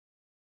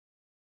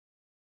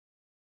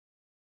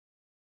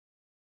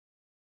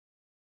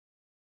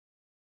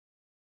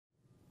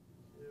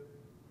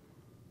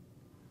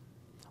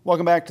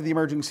Welcome back to the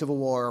Emerging Civil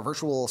War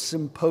Virtual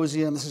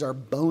Symposium. This is our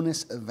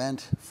bonus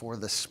event for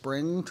the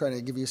spring, trying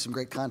to give you some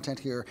great content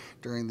here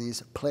during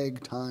these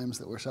plague times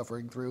that we're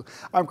suffering through.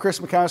 I'm Chris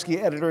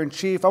Mikowski,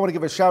 Editor-in-Chief. I want to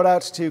give a shout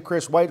out to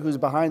Chris White, who's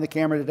behind the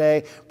camera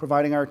today,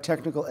 providing our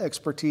technical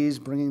expertise,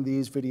 bringing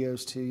these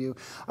videos to you.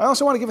 I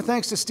also want to give a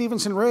thanks to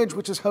Stevenson Ridge,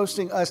 which is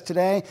hosting us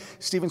today.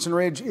 Stevenson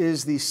Ridge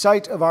is the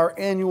site of our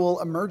annual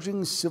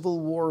Emerging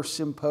Civil War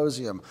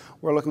Symposium.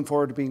 We're looking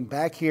forward to being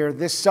back here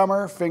this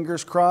summer,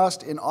 fingers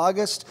crossed, in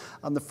August,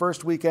 on the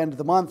first weekend of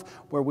the month,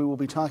 where we will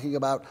be talking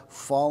about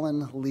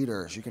fallen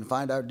leaders. You can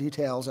find out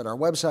details at our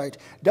website,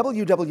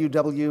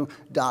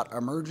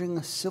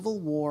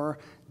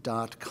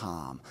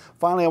 www.emergingcivilwar.com.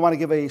 Finally, I want to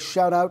give a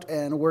shout out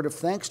and a word of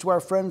thanks to our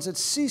friends at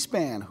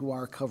C-SPAN who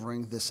are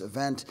covering this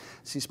event.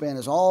 C-SPAN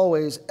is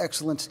always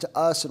excellent to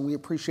us, and we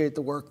appreciate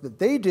the work that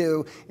they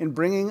do in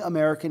bringing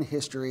American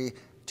history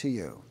to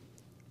you.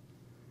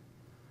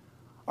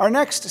 Our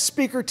next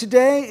speaker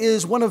today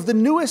is one of the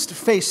newest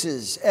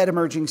faces at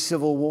Emerging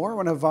Civil War,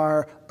 one of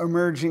our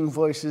emerging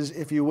voices,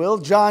 if you will.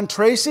 John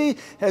Tracey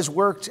has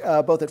worked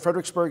both at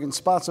Fredericksburg and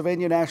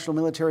Spotsylvania National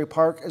Military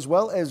Park, as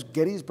well as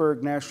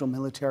Gettysburg National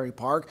Military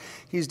Park.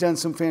 He's done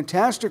some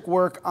fantastic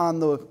work on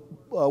the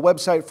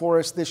website for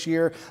us this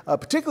year,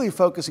 particularly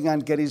focusing on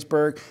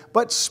Gettysburg,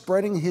 but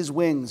spreading his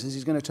wings. As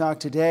he's going to talk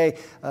today,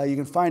 you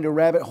can find a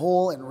rabbit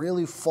hole and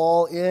really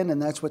fall in,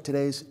 and that's what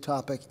today's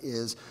topic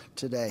is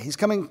today. He's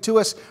coming to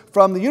us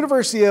from the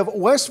University of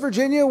West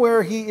Virginia,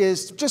 where he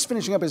is just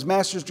finishing up his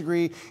master's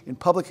degree in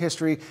public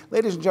history.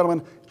 Ladies and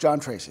gentlemen, John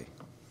Tracey.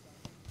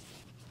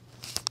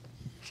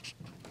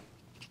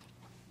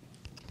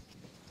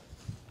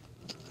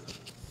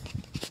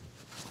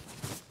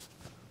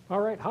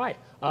 All right, hi.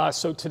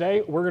 So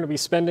today we're going to be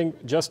spending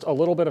just a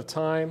little bit of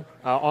time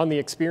on the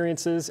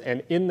experiences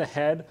and in the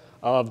head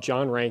of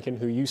John Rankin,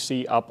 who you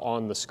see up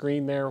on the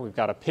screen there. We've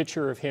got a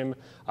picture of him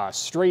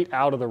straight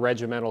out of the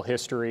regimental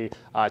history,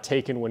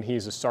 taken when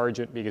he's a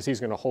sergeant, because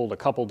he's going to hold a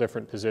couple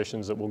different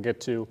positions that we'll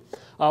get to,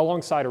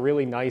 alongside a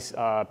really nice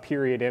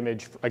period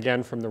image,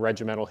 again from the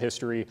regimental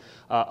history,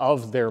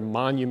 of their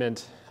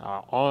monument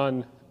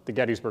on the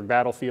Gettysburg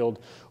battlefield,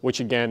 which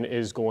again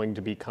is going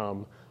to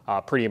become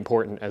pretty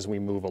important as we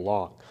move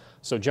along.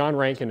 So John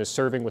Rankin is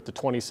serving with the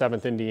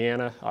 27th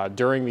Indiana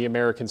during the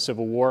American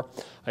Civil War.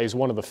 He's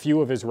one of the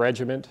few of his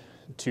regiment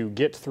to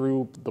get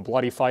through the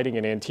bloody fighting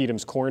in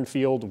Antietam's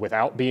cornfield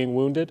without being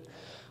wounded,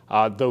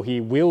 though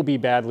he will be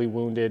badly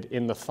wounded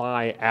in the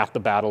thigh at the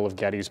Battle of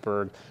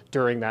Gettysburg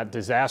during that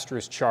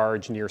disastrous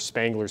charge near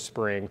Spangler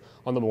Spring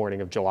on the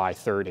morning of July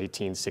 3rd,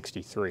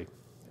 1863.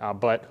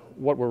 But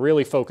what we're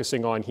really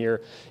focusing on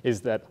here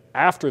is that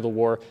after the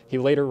war, he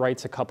later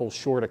writes a couple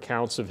short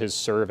accounts of his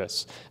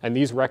service. And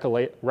these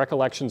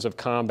recollections of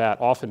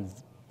combat, often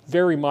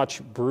very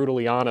much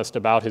brutally honest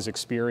about his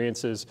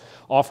experiences,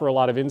 offer a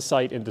lot of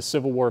insight into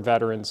Civil War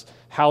veterans,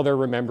 how they're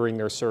remembering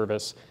their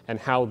service, and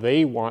how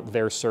they want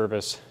their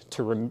service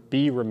to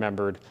be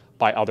remembered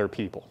by other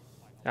people.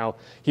 Now,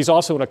 he's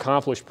also an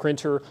accomplished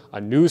printer,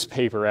 a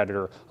newspaper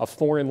editor, a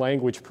foreign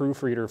language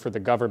proofreader for the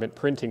government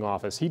printing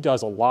office. He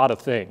does a lot of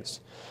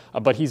things,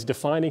 but he's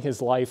defining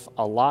his life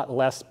a lot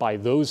less by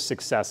those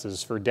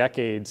successes for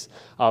decades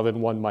than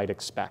one might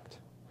expect.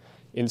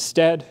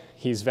 Instead,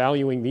 he's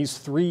valuing these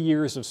 3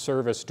 years of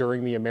service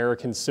during the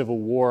American Civil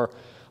War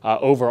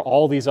over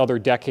all these other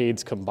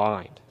decades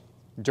combined.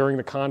 During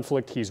the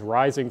conflict, he's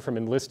rising from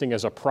enlisting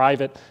as a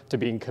private to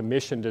being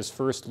commissioned as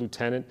first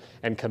lieutenant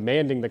and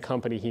commanding the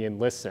company he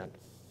enlists in.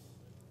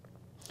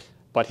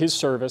 But his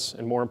service,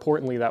 and more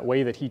importantly, that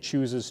way that he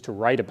chooses to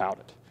write about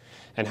it,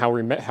 and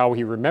how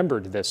he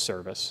remembered this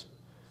service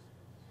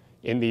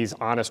in these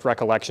honest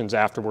recollections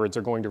afterwards,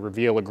 are going to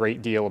reveal a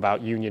great deal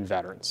about Union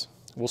veterans.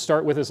 We'll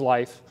start with his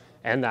life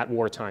and that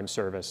wartime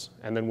service,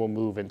 and then we'll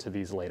move into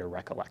these later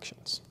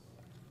recollections.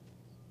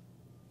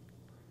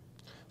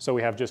 So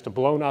we have just a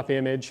blown-up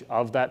image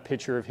of that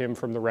picture of him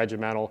from the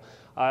regimental,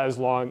 as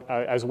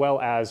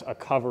well as a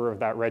cover of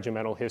that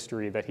regimental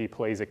history that he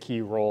plays a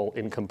key role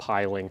in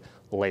compiling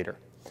later.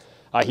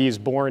 He is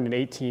born in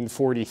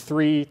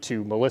 1843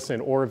 to Melissa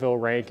and Orville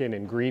Rankin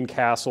in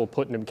Greencastle,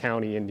 Putnam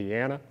County,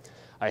 Indiana.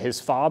 His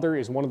father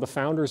is one of the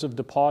founders of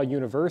DePauw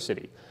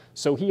University,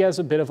 so he has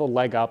a bit of a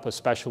leg up,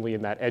 especially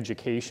in that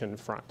education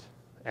front.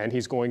 And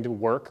he's going to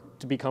work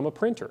to become a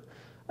printer.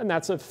 And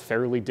that's a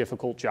fairly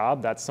difficult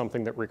job. That's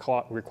something that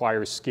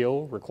requires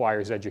skill,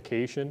 requires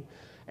education,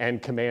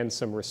 and commands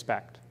some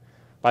respect.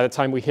 By the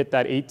time we hit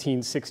that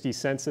 1860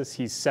 census,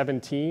 he's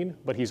 17,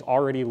 but he's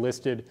already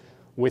listed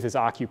with his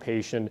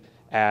occupation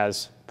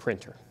as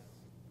printer.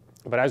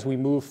 But as we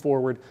move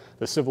forward,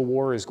 the Civil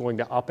War is going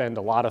to upend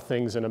a lot of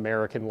things in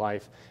American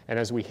life. And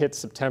as we hit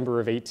September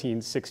of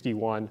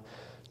 1861,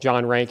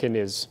 John Rankin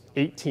is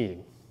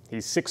 18.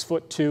 He's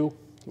 6'2",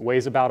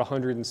 weighs about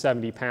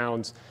 170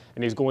 pounds,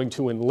 and he's going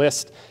to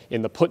enlist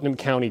in the Putnam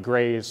County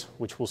Grays,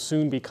 which will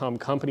soon become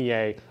Company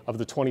A of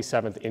the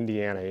 27th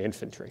Indiana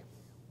Infantry.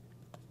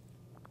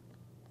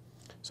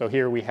 So So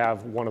here we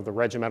have one of the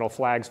regimental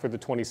flags for the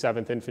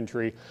 27th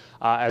Infantry,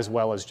 as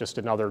well as just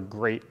another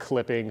great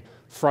clipping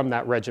from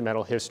that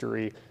regimental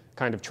history,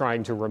 kind of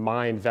trying to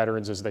remind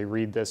veterans as they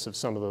read this of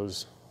some of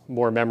those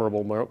more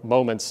memorable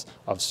moments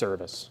of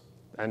service.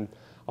 And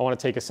I want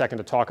to take a second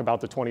to talk about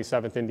the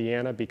 27th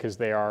Indiana because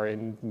they are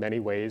in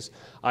many ways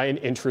an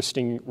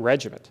interesting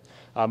regiment.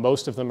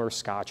 Most of them are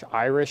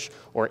Scotch-Irish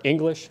or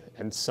English,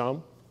 and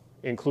some,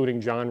 including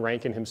John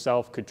Rankin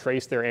himself, could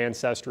trace their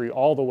ancestry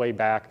all the way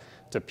back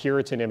to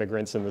Puritan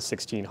immigrants in the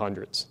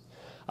 1600s.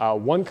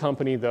 One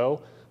company,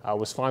 though,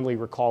 was fondly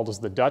recalled as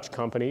the Dutch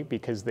company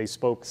because they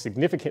spoke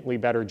significantly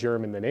better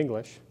German than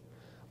English.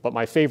 But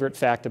my favorite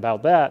fact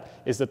about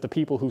that is that the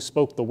people who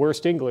spoke the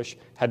worst English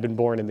had been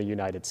born in the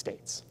United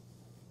States.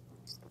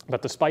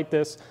 But despite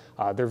this,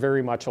 they're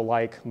very much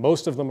alike.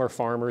 Most of them are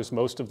farmers.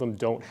 Most of them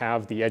don't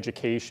have the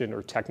education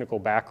or technical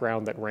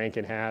background that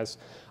Rankin has,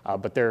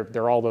 but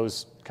they're all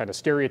those kind of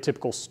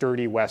stereotypical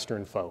sturdy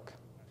Western folk.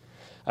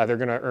 They're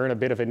going to earn a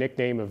bit of a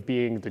nickname of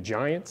being the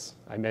Giants.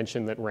 I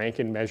mentioned that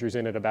Rankin measures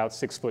in at about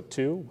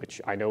 6'2", which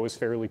I know is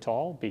fairly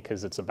tall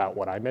because it's about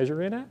what I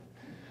measure in at.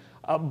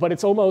 But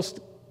it's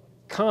almost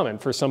common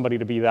for somebody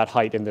to be that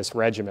height in this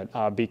regiment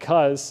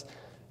because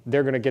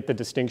they're going to get the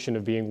distinction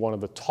of being one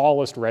of the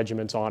tallest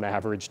regiments on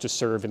average to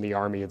serve in the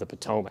Army of the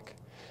Potomac.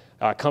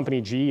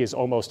 Company G is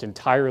almost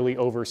entirely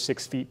over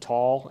 6 feet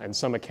tall, and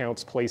some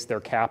accounts place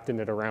their captain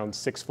at around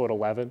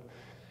 6'11",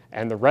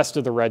 and the rest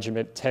of the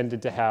regiment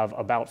tended to have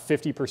about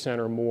 50%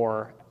 or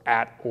more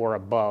at or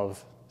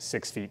above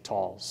 6 feet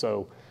tall.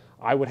 So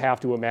I would have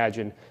to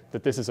imagine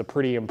that this is a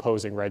pretty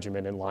imposing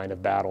regiment in line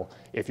of battle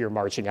if you're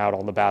marching out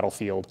on the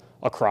battlefield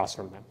across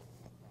from them.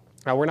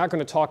 Now, we're not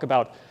going to talk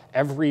about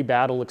every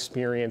battle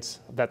experience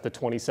that the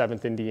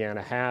 27th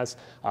Indiana has.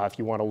 If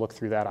you want to look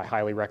through that, I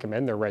highly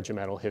recommend their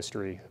regimental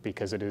history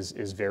because it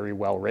is very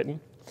well written.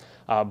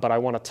 But I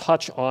want to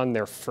touch on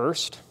their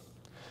first.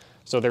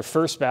 So their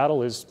first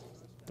battle is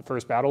the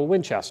First Battle of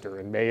Winchester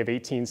in May of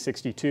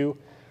 1862,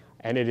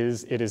 and it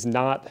is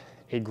not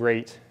a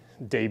great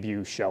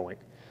debut showing.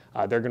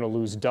 They're going to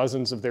lose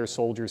dozens of their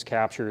soldiers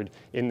captured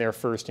in their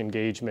first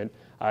engagement.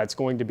 It's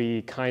going to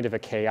be kind of a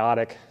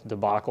chaotic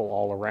debacle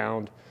all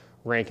around.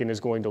 Rankin is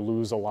going to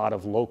lose a lot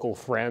of local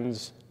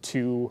friends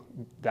to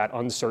that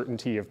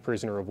uncertainty of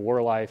prisoner of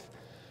war life.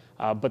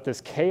 But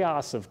this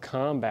chaos of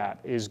combat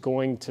is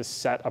going to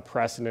set a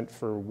precedent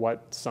for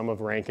what some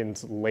of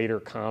Rankin's later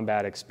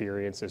combat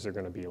experiences are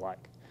going to be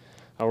like.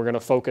 We're going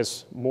to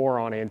focus more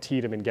on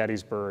Antietam and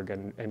Gettysburg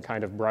and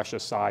kind of brush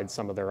aside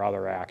some of their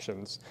other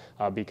actions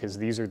because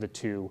these are the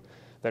two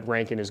that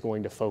Rankin is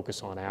going to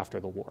focus on after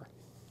the war.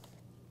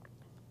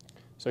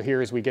 So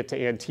here as we get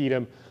to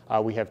Antietam,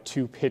 we have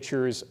two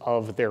pictures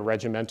of their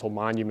regimental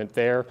monument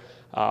there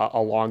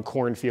along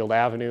Cornfield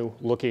Avenue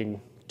looking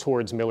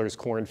towards Miller's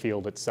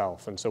Cornfield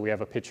itself. And so we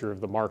have a picture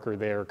of the marker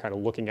there kind of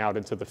looking out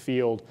into the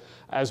field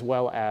as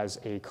well as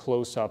a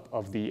close-up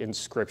of the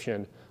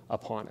inscription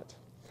upon it.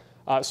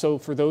 So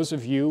for those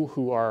of you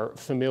who are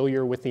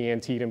familiar with the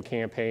Antietam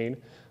campaign,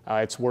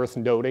 it's worth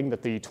noting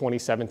that the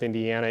 27th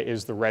Indiana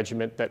is the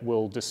regiment that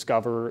will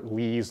discover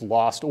Lee's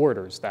lost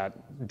orders,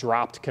 that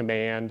dropped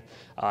command,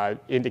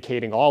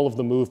 indicating all of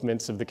the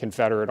movements of the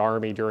Confederate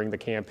Army during the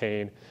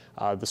campaign.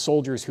 The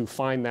soldiers who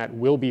find that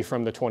will be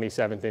from the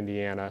 27th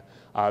Indiana,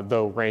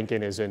 though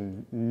Rankin is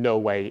in no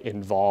way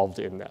involved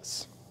in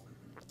this.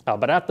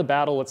 But at the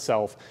battle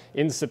itself,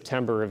 in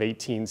September of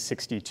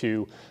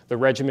 1862, the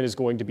regiment is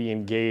going to be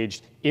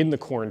engaged in the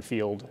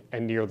cornfield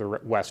and near the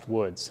West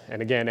Woods.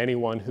 And again,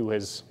 anyone who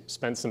has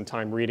spent some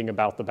time reading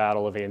about the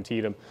Battle of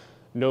Antietam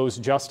knows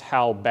just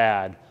how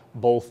bad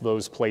both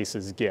those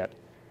places get.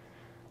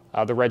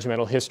 The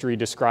regimental history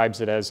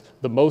describes it as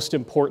the most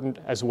important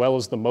as well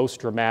as the most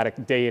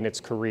dramatic day in its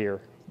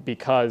career,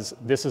 because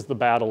this is the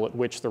battle at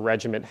which the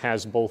regiment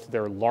has both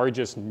their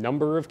largest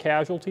number of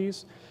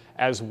casualties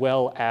as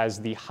well as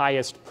the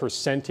highest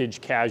percentage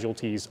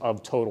casualties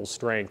of total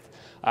strength,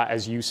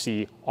 as you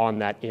see on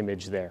that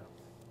image there.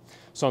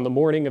 So on the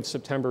morning of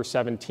September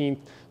 17th,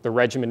 the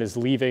regiment is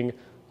leaving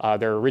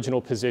their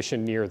original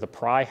position near the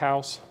Pry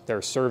House.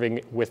 They're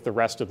serving with the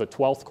rest of the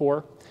 12th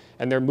Corps,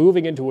 and they're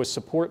moving into a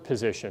support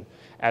position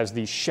as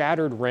the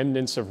shattered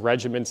remnants of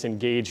regiments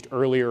engaged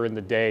earlier in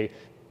the day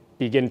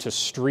begin to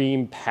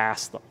stream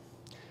past them.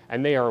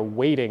 And they are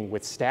waiting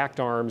with stacked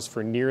arms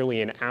for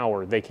nearly an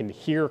hour. They can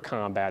hear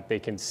combat. They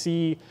can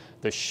see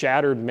the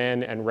shattered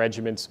men and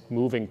regiments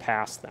moving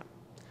past them.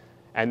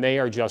 And they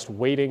are just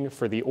waiting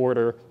for the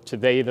order to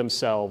they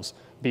themselves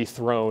be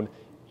thrown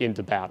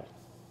into battle.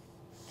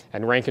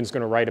 And Rankin's going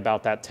to write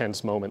about that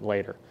tense moment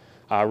later.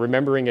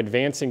 Remembering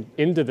advancing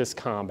into this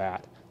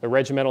combat, the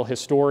regimental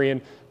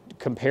historian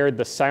compared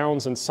the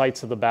sounds and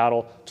sights of the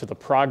battle to the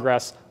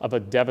progress of a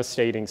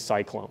devastating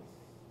cyclone.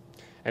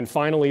 And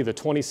finally, the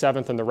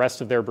 27th and the rest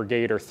of their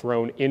brigade are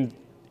thrown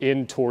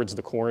in towards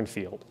the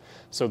cornfield.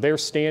 So they're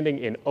standing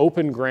in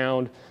open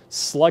ground,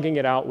 slugging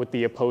it out with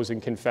the opposing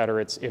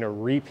Confederates in a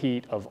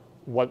repeat of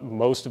what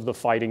most of the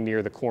fighting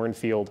near the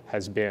cornfield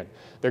has been.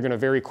 They're going to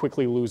very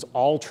quickly lose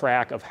all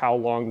track of how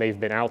long they've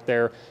been out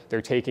there.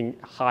 They're taking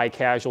high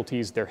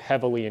casualties. They're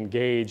heavily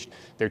engaged.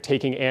 They're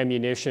taking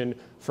ammunition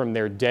from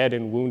their dead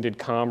and wounded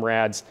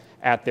comrades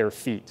at their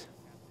feet.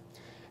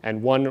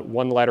 And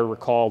one letter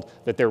recalled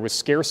that there was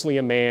scarcely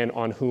a man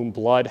on whom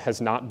blood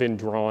has not been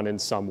drawn in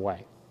some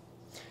way.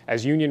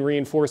 As Union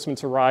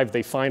reinforcements arrive,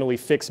 they finally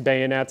fix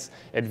bayonets,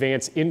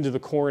 advance into the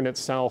corn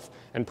itself,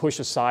 and push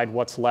aside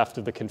what's left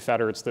of the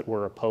Confederates that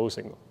were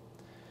opposing them.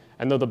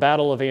 And though the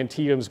Battle of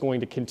Antietam is going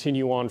to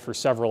continue on for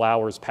several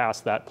hours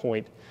past that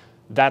point,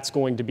 that's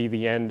going to be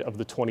the end of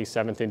the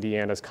 27th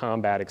Indiana's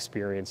combat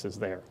experiences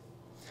there.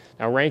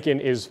 Now, Rankin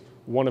is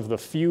one of the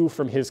few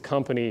from his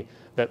company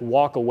that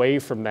walk away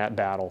from that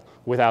battle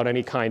without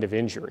any kind of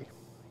injury.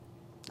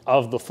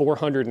 Of the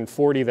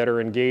 440 that are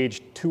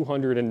engaged,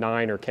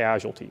 209 are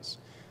casualties.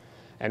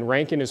 And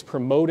Rankin is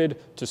promoted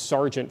to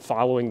sergeant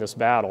following this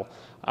battle.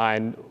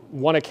 And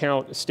one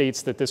account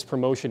states that this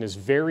promotion is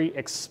very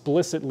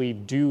explicitly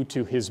due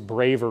to his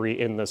bravery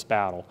in this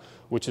battle,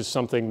 which is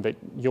something that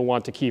you'll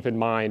want to keep in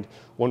mind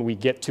when we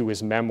get to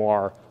his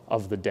memoir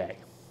of the day.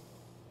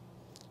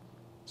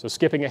 So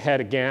skipping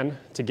ahead again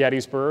to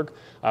Gettysburg,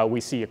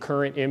 we see a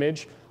current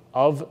image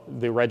of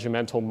the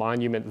regimental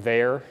monument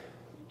there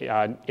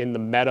in the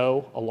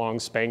meadow along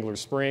Spangler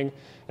Spring,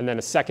 and then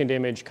a second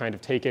image kind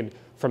of taken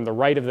from the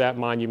right of that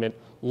monument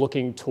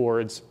looking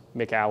towards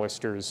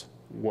McAllister's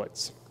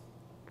Woods.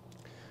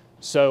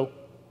 So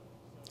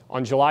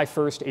on July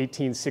 1st,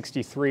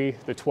 1863,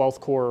 the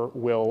 12th Corps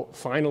will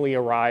finally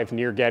arrive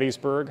near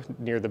Gettysburg,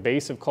 near the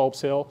base of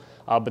Culp's Hill,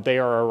 but they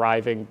are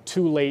arriving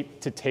too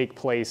late to take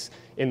place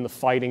in the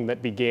fighting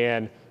that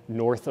began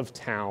north of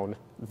town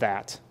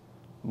that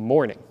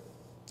morning.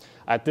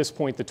 At this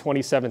point, the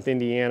 27th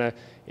Indiana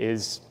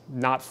is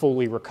not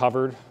fully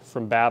recovered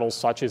from battles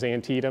such as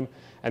Antietam,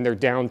 and they're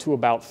down to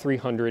about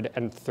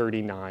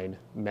 339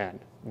 men,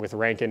 with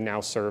Rankin now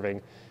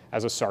serving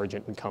as a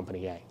sergeant in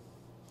Company A.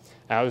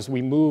 Now, as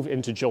we move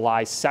into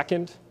July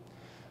 2nd,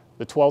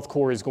 the 12th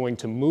Corps is going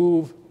to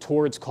move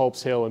towards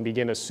Culp's Hill and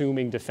begin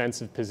assuming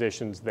defensive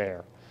positions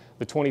there.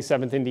 The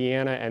 27th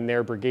Indiana and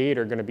their brigade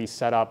are going to be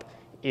set up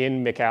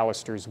in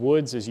McAllister's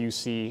Woods, as you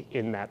see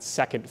in that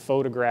second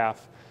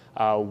photograph,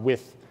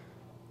 with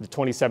the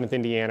 27th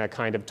Indiana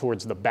kind of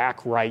towards the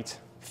back right,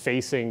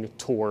 facing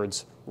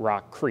towards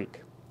Rock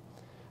Creek.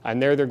 And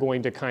there they're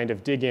going to kind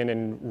of dig in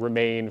and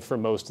remain for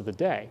most of the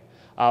day.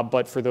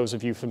 But for those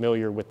of you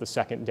familiar with the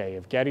second day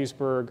of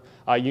Gettysburg,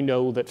 you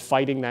know that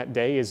fighting that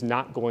day is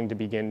not going to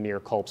begin near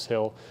Culp's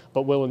Hill,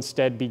 but will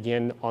instead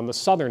begin on the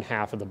southern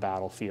half of the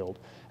battlefield,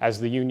 as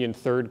the Union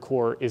 3rd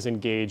Corps is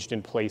engaged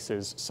in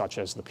places such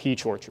as the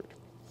Peach Orchard.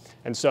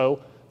 And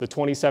so the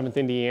 27th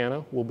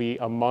Indiana will be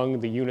among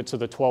the units of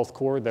the 12th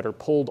Corps that are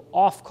pulled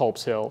off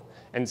Culp's Hill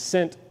and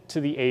sent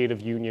to the aid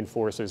of Union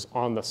forces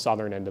on the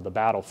southern end of the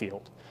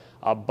battlefield.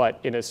 But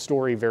in a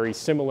story very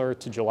similar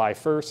to July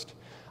 1st,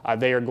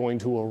 they are going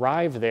to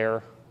arrive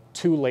there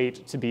too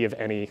late to be of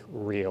any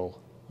real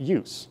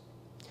use.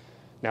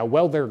 Now,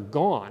 while they're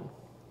gone,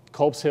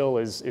 Culp's Hill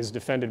is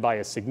defended by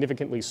a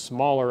significantly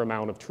smaller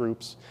amount of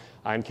troops,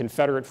 and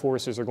Confederate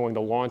forces are going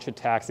to launch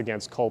attacks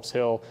against Culp's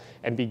Hill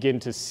and begin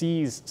to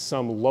seize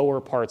some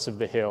lower parts of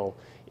the hill,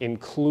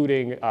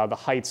 including the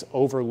heights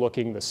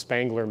overlooking the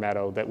Spangler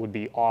Meadow that would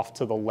be off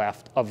to the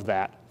left of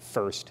that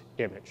first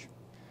image.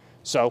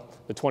 So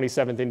the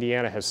 27th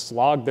Indiana has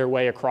slogged their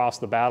way across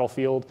the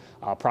battlefield,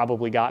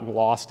 probably gotten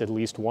lost at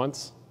least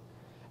once,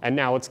 and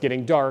now it's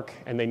getting dark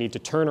and they need to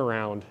turn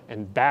around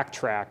and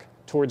backtrack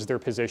towards their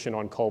position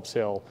on Culp's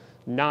Hill,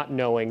 not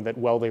knowing that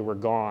while they were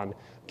gone,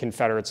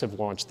 Confederates have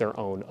launched their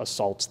own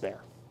assaults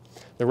there.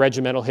 The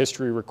regimental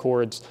history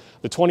records,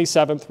 the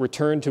 27th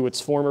returned to its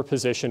former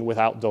position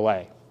without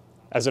delay.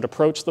 As it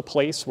approached the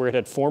place where it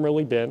had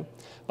formerly been,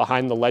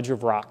 behind the ledge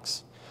of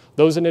rocks,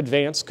 those in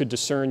advance could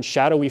discern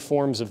shadowy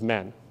forms of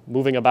men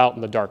moving about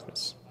in the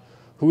darkness.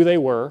 Who they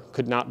were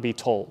could not be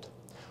told.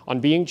 On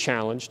being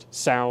challenged,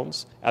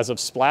 sounds, as of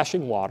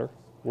splashing water,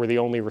 were the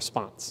only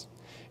response.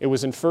 It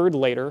was inferred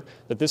later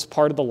that this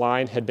part of the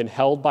line had been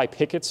held by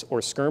pickets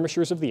or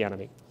skirmishers of the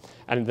enemy,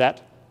 and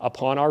that,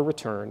 upon our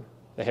return,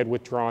 they had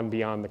withdrawn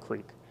beyond the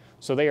creek.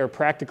 So they are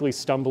practically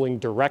stumbling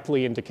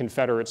directly into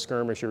Confederate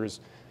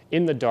skirmishers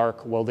in the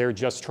dark while they're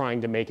just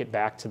trying to make it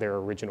back to their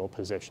original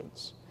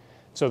positions.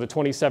 So the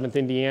 27th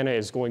Indiana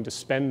is going to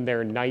spend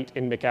their night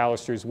in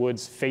McAllister's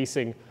Woods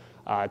facing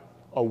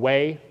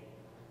away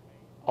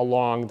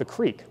along the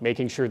creek,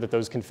 making sure that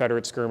those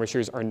Confederate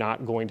skirmishers are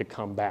not going to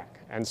come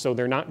back. And so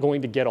they're not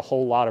going to get a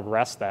whole lot of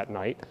rest that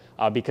night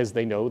because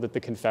they know that the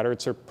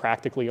Confederates are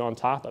practically on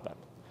top of them.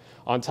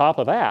 On top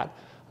of that,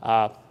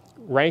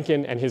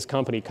 Rankin and his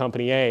company,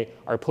 Company A,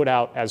 are put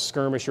out as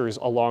skirmishers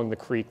along the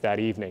creek that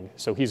evening.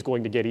 So he's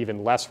going to get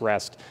even less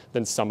rest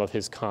than some of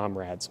his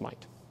comrades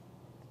might.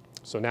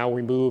 So now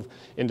we move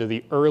into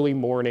the early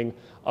morning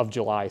of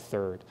July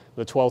 3rd.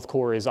 The 12th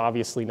Corps is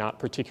obviously not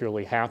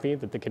particularly happy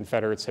that the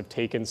Confederates have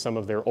taken some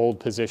of their old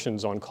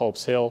positions on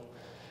Culp's Hill,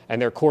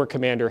 and their corps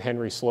commander,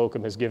 Henry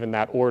Slocum, has given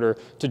that order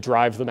to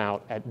drive them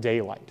out at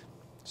daylight.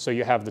 So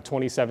you have the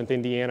 27th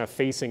Indiana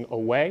facing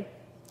away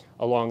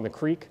along the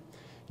creek.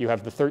 You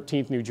have the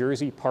 13th New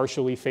Jersey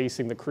partially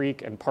facing the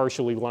creek and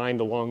partially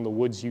lined along the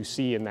woods you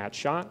see in that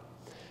shot.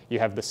 You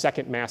have the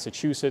 2nd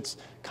Massachusetts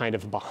kind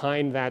of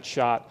behind that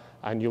shot,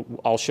 and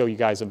I'll show you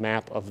guys a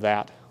map of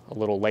that a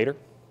little later.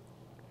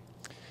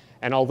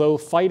 And although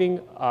fighting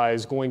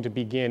is going to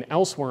begin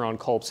elsewhere on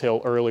Culp's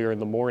Hill earlier in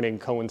the morning,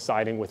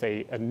 coinciding with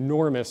an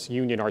enormous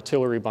Union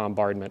artillery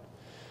bombardment,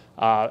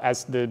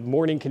 as the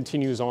morning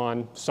continues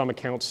on, some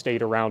accounts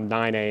state around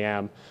 9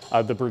 a.m.,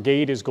 the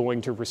brigade is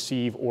going to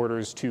receive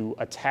orders to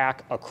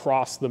attack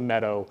across the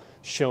meadow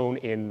shown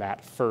in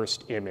that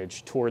first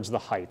image towards the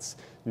heights,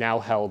 now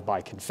held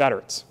by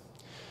Confederates.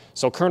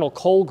 So Colonel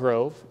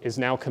Colgrove is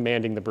now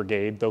commanding the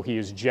brigade, though he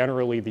is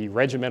generally the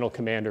regimental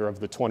commander of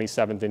the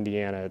 27th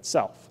Indiana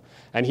itself.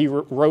 And he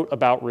wrote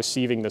about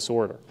receiving this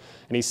order.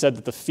 And he said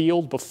that the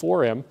field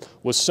before him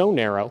was so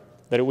narrow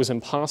that it was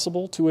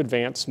impossible to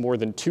advance more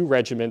than 2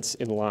 regiments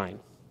in line.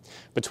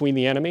 Between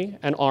the enemy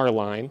and our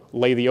line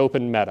lay the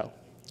open meadow,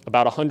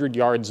 about 100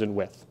 yards in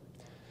width.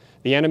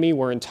 The enemy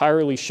were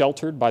entirely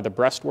sheltered by the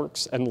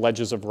breastworks and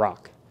ledges of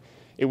rock.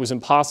 It was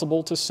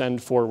impossible to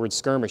send forward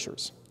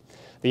skirmishers.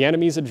 The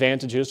enemy's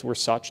advantages were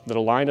such that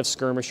a line of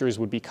skirmishers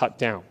would be cut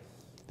down.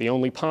 The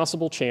only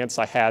possible chance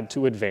I had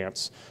to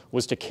advance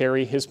was to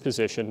carry his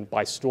position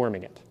by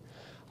storming it.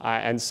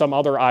 And some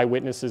other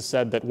eyewitnesses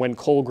said that when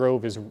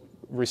Colgrove is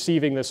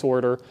receiving this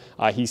order,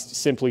 he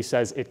simply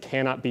says, "It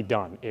cannot be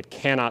done. It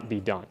cannot be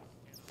done."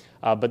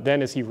 But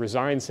then as he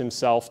resigns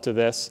himself to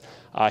this,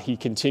 he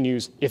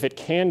continues, "If it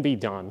can be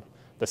done,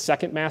 the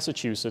 2nd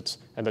Massachusetts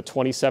and the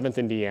 27th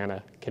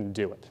Indiana can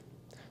do it.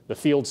 The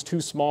field's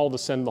too small to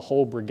send the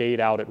whole brigade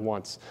out at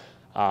once.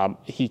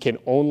 He can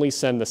only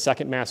send the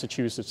 2nd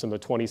Massachusetts and the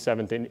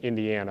 27th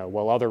Indiana,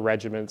 while other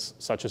regiments,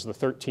 such as the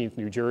 13th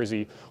New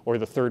Jersey or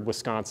the 3rd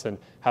Wisconsin,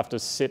 have to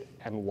sit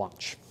and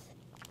watch."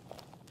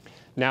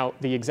 Now,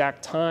 the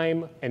exact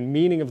time and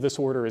meaning of this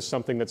order is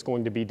something that's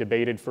going to be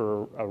debated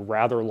for a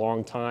rather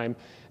long time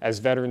as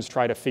veterans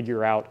try to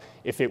figure out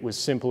if it was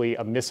simply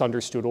a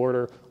misunderstood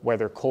order,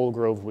 whether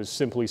Colgrove was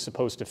simply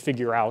supposed to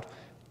figure out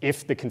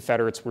if the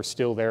Confederates were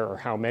still there or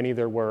how many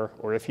there were,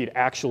 or if he'd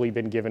actually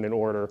been given an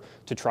order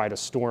to try to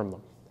storm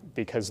them,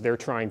 because they're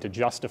trying to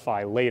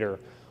justify later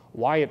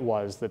why it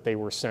was that they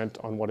were sent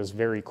on what is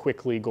very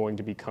quickly going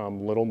to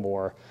become little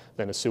more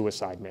than a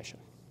suicide mission.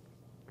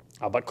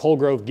 But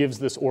Colgrove gives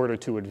this order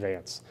to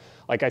advance.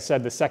 Like I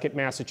said, the 2nd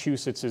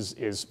Massachusetts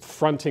is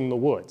fronting the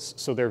woods,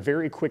 so they're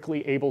very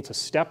quickly able to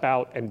step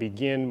out and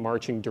begin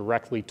marching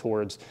directly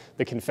towards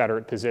the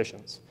Confederate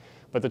positions.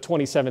 But the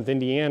 27th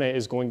Indiana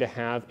is going to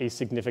have a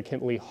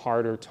significantly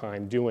harder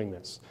time doing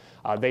this.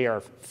 They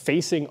are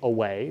facing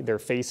away, they're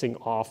facing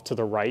off to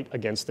the right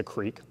against the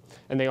creek,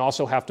 and they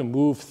also have to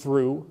move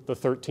through the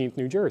 13th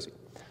New Jersey.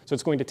 So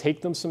it's going to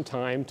take them some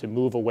time to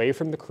move away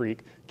from the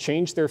creek,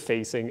 change their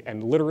facing,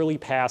 and literally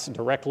pass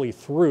directly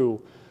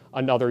through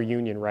another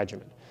Union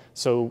regiment.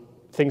 So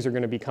things are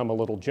going to become a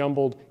little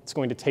jumbled. It's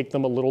going to take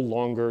them a little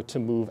longer to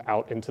move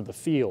out into the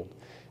field.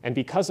 And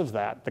because of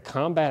that, the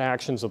combat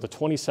actions of the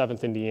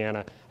 27th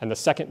Indiana and the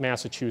 2nd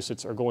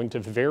Massachusetts are going to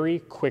very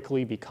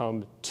quickly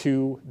become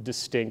 2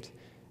 distinct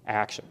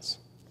actions.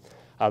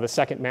 The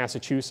 2nd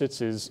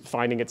Massachusetts is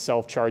finding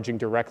itself charging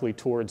directly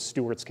towards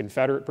Stewart's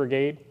Confederate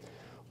Brigade,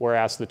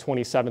 whereas the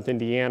 27th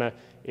Indiana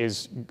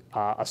is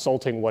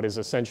assaulting what is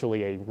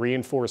essentially a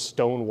reinforced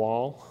stone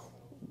wall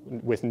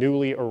with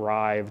newly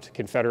arrived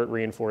Confederate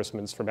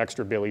reinforcements from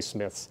Extra Billy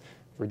Smith's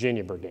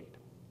Virginia Brigade.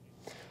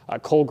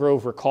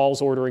 Colgrove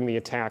recalls ordering the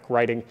attack,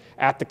 writing,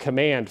 "At the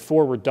command,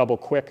 forward double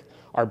quick,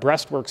 our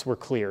breastworks were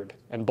cleared,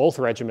 and both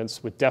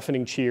regiments, with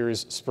deafening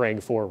cheers, sprang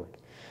forward.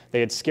 They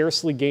had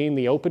scarcely gained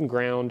the open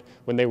ground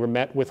when they were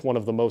met with one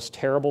of the most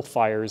terrible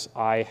fires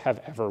I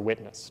have ever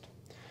witnessed."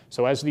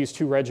 So as these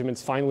 2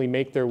 regiments finally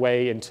make their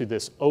way into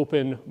this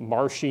open,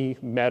 marshy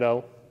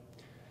meadow,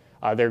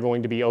 they're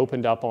going to be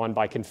opened up on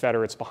by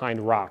Confederates behind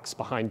rocks,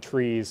 behind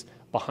trees,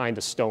 behind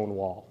a stone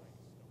wall.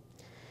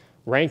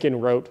 Rankin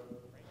wrote,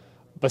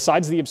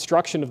 "Besides the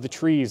obstruction of the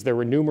trees, there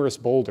were numerous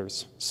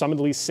boulders, some at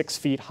least 6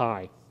 feet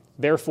high.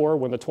 Therefore,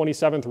 when the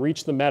 27th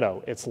reached the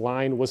meadow, its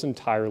line was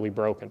entirely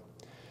broken.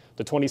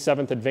 The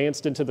 27th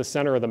advanced into the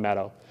center of the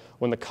meadow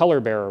when the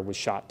color bearer was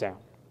shot down.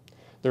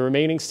 The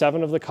remaining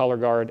 7 of the color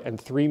guard and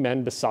 3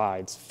 men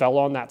besides fell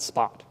on that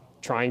spot,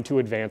 trying to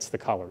advance the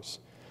colors.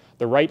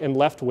 The right and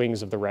left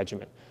wings of the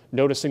regiment,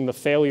 noticing the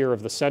failure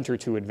of the center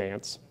to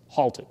advance,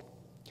 halted,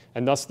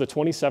 and thus the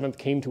 27th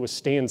came to a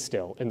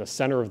standstill in the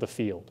center of the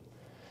field.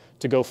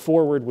 To go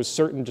forward was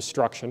certain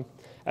destruction,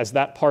 as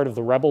that part of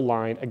the rebel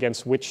line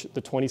against which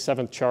the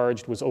 27th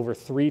charged was over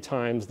 3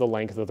 times the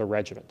length of the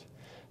regiment.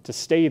 To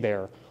stay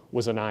there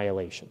was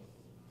annihilation."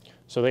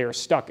 So they are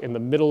stuck in the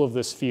middle of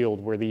this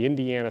field where the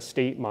Indiana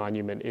State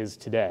Monument is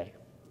today,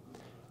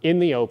 in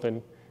the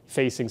open,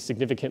 facing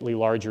significantly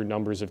larger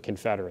numbers of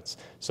Confederates.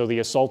 So the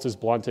assault is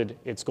blunted,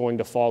 it's going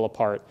to fall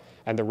apart,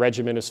 and the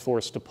regiment is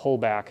forced to pull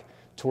back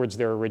towards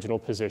their original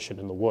position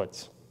in the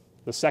woods.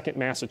 The 2nd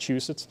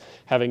Massachusetts,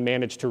 having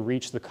managed to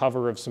reach the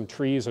cover of some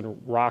trees and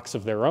rocks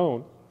of their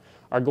own,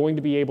 are going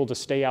to be able to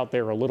stay out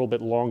there a little bit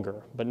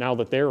longer. But now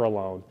that they're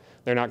alone,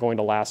 they're not going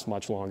to last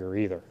much longer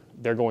either.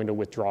 They're going to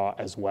withdraw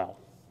as well.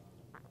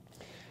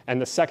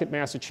 And the 2nd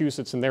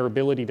Massachusetts and their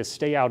ability to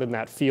stay out in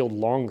that field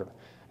longer,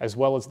 as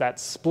well as that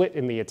split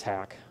in the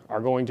attack,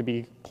 are going to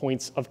be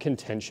points of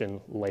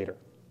contention later.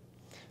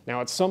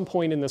 Now, at some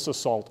point in this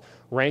assault,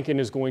 Rankin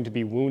is going to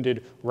be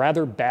wounded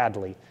rather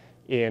badly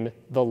in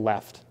the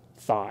left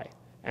thigh.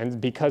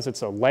 And because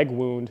it's a leg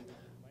wound,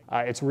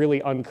 it's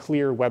really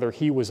unclear whether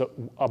he was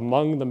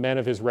among the men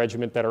of his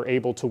regiment that are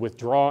able to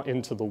withdraw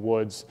into the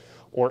woods,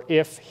 or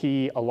if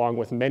he, along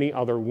with many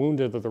other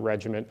wounded of the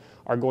regiment,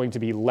 are going to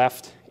be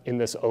left in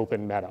this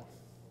open meadow.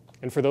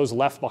 And for those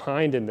left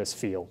behind in this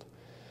field,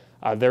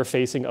 they're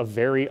facing a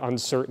very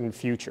uncertain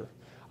future.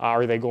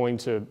 Are they going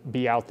to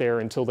be out there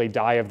until they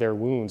die of their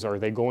wounds? Are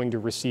they going to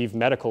receive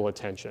medical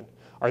attention?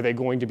 Are they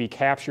going to be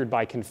captured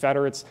by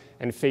Confederates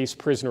and face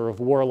prisoner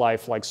of war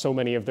life like so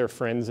many of their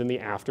friends in the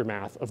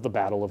aftermath of the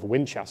Battle of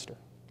Winchester?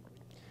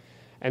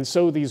 And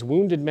so these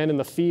wounded men in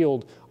the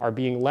field are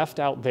being left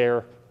out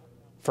there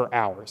for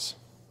hours.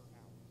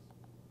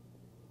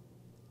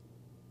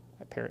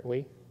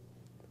 Apparently,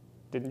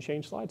 didn't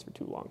change slides for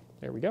too long.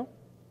 There we go.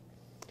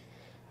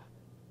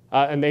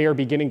 And they are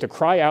beginning to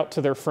cry out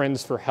to their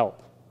friends for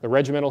help. The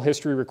regimental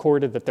history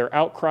recorded that their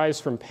outcries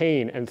from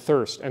pain and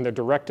thirst and their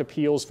direct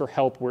appeals for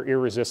help were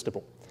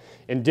irresistible.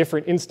 In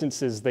different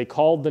instances, they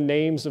called the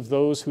names of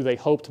those who they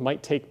hoped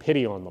might take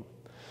pity on them,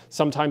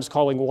 sometimes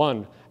calling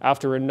one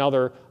after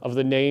another of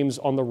the names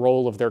on the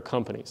roll of their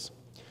companies.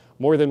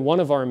 More than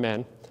one of our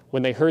men,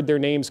 when they heard their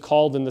names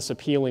called in this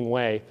appealing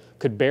way,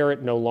 could bear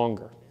it no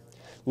longer.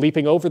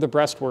 Leaping over the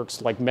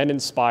breastworks like men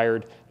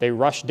inspired, they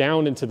rushed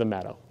down into the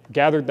meadow,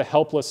 gathered the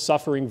helpless,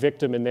 suffering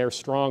victim in their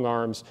strong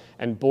arms,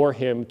 and bore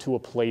him to a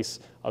place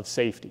of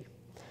safety.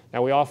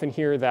 Now, we often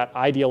hear that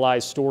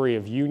idealized story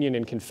of Union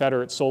and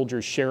Confederate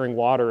soldiers sharing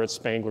water at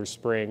Spangler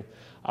Spring,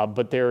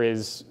 but there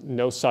is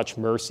no such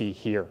mercy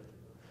here.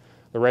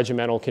 The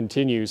regimental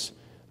continues,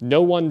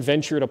 "No one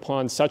ventured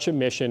upon such a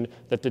mission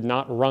that did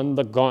not run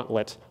the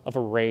gauntlet of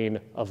a rain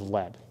of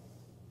lead."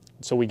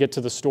 So we get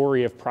to the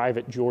story of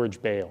Private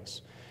George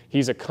Bales.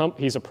 He's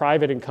a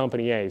private in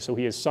Company A, so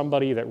he is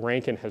somebody that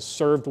Rankin has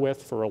served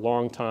with for a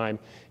long time.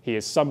 He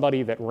is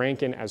somebody that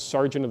Rankin, as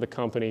sergeant of the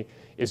company,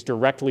 is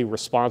directly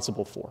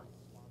responsible for.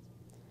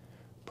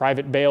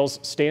 Private Bales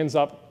stands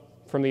up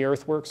from the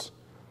earthworks,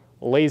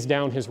 lays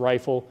down his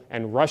rifle,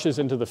 and rushes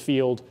into the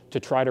field to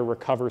try to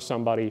recover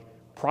somebody,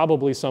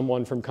 probably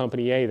someone from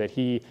Company A that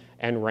he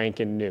and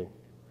Rankin knew.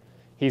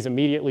 He's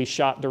immediately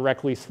shot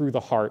directly through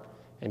the heart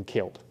and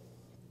killed.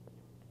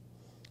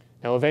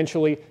 Now,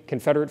 eventually,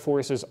 Confederate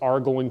forces are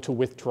going to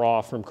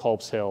withdraw from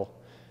Culp's Hill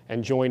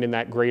and join in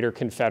that greater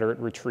Confederate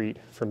retreat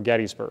from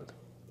Gettysburg.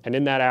 And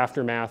in that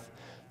aftermath,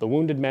 the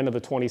wounded men of the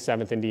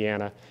 27th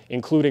Indiana,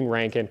 including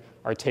Rankin,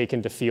 are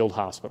taken to field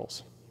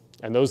hospitals.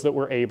 And those that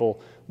were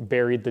able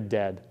buried the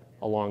dead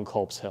along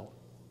Culp's Hill.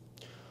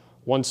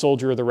 One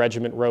soldier of the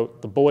regiment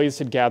wrote, "The boys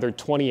had gathered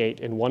 28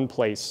 in one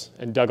place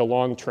and dug a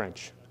long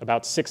trench,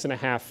 about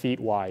 6.5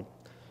 feet wide,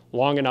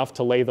 long enough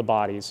to lay the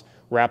bodies,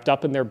 wrapped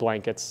up in their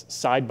blankets,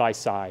 side by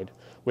side,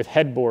 with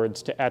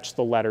headboards to etch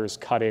the letters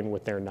cut in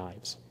with their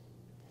knives."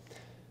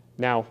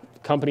 Now,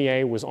 Company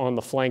A was on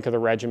the flank of the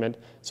regiment,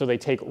 so they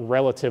take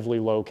relatively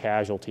low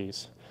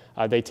casualties.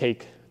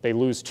 They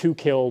lose 2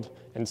 killed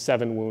and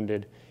 7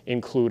 wounded,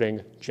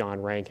 including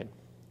John Rankin.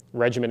 The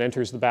regiment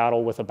enters the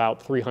battle with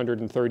about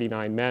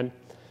 339 men,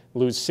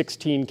 lose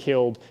 16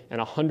 killed and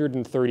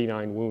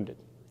 139 wounded.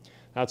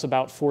 That's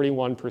about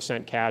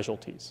 41%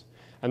 casualties.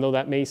 And though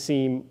that may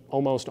seem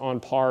almost on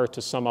par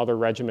to some other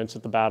regiments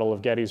at the Battle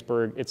of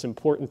Gettysburg, it's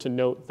important to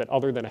note that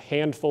other than a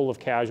handful of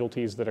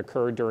casualties that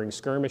occurred during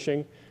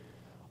skirmishing,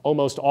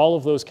 almost all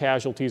of those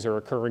casualties are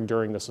occurring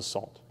during this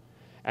assault.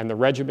 And the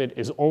regiment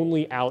is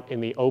only out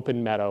in the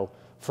open meadow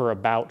for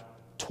about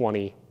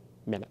 20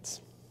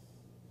 minutes.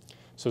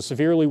 So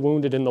severely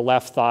wounded in the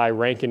left thigh,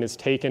 Rankin is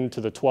taken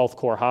to the 12th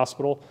Corps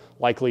Hospital,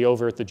 likely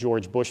over at the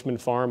George Bushman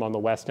Farm on the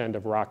west end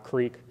of Rock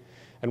Creek,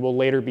 and will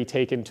later be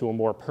taken to a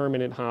more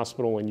permanent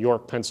hospital in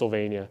York,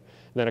 Pennsylvania,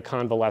 and then a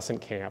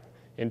convalescent camp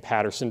in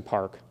Patterson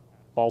Park,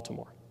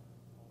 Baltimore.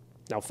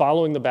 Now,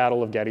 following the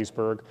Battle of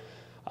Gettysburg,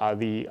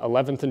 the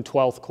 11th and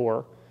 12th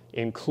Corps,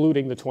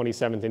 including the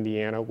 27th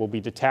Indiana, will be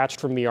detached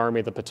from the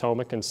Army of the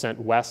Potomac and sent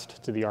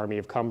west to the Army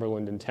of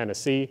Cumberland in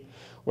Tennessee,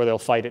 where they'll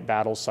fight at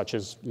battles such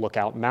as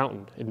Lookout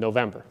Mountain in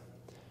November.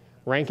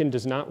 Rankin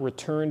does not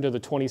return to the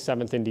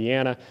 27th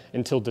Indiana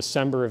until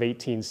December of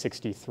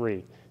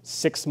 1863,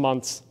 6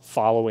 months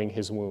following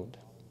his wound.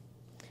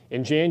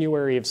 In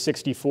January of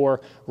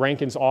 '64,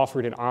 Rankin's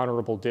offered an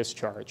honorable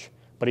discharge,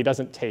 but he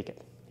doesn't take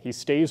it. He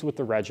stays with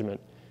the regiment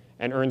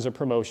and earns a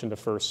promotion to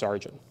first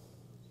sergeant.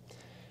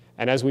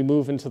 And as we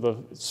move into the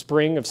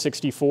spring of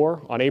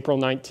 '64, on April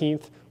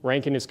 19th,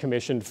 Rankin is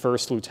commissioned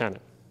first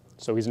lieutenant.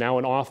 So he's now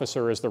an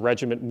officer as the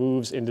regiment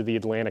moves into the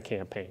Atlanta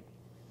campaign.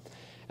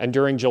 And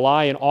during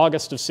July and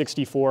August of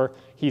 '64,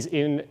 he's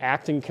in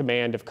acting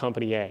command of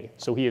Company A.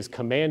 So he is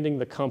commanding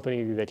the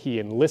company that he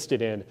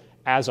enlisted in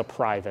as a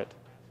private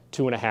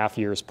 2.5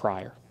 years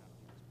prior.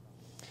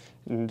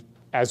 And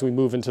as we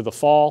move into the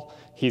fall,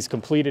 he's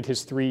completed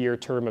his 3-year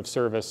term of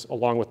service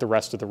along with the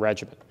rest of the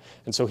regiment.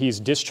 And so he's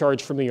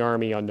discharged from the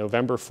Army on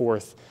November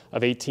 4th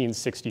of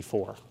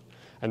 1864.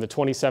 And the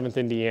 27th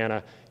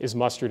Indiana is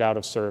mustered out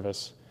of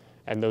service,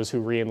 and those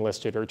who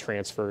re-enlisted are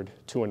transferred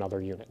to another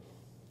unit.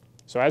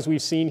 So as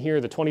we've seen here,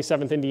 the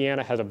 27th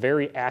Indiana has a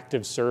very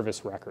active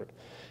service record,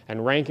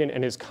 and Rankin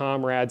and his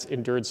comrades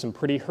endured some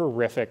pretty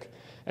horrific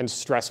and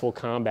stressful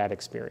combat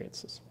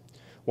experiences.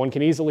 One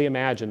can easily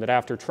imagine that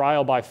after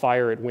trial by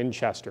fire at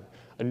Winchester,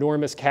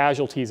 enormous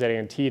casualties at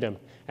Antietam,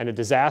 and a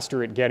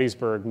disaster at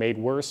Gettysburg made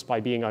worse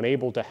by being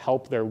unable to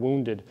help their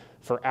wounded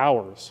for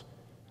hours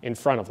in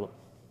front of them,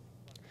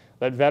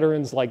 that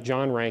veterans like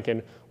John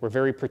Rankin were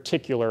very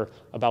particular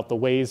about the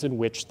ways in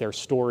which their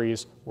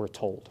stories were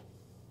told.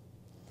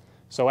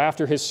 So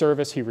after his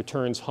service, he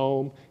returns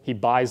home, he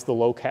buys the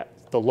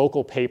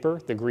local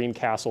paper, the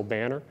Greencastle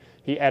Banner,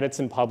 he edits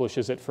and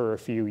publishes it for a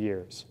few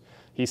years.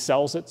 He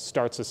sells it,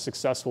 starts a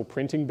successful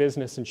printing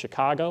business in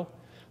Chicago,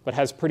 but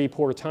has pretty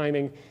poor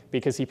timing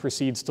because he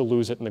proceeds to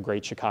lose it in the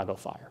Great Chicago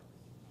Fire.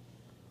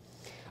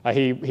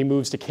 He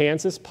moves to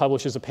Kansas,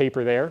 publishes a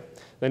paper there,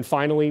 then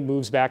finally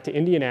moves back to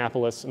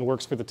Indianapolis and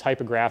works for the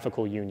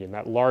Typographical Union,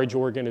 that large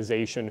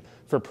organization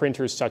for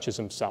printers such as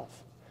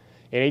himself.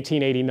 In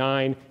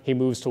 1889, he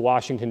moves to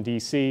Washington,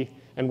 D.C.,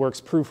 and works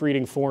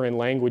proofreading foreign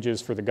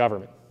languages for the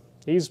government.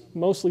 He's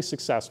mostly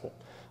successful.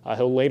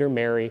 He'll later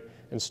marry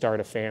and start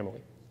a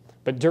family.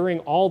 But during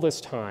all this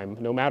time,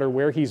 no matter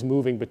where he's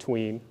moving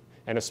between,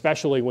 and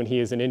especially when he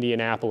is in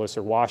Indianapolis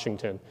or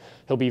Washington,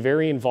 he'll be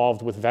very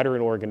involved with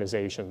veteran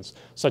organizations,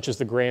 such as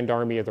the Grand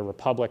Army of the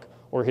Republic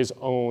or his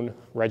own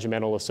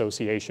regimental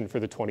association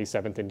for the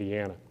 27th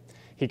Indiana.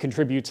 He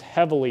contributes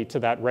heavily to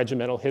that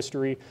regimental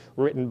history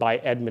written by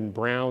Edmund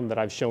Brown that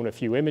I've shown a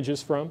few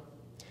images from,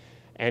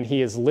 and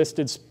he is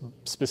listed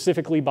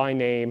specifically by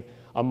name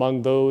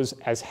among those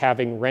as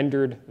having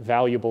rendered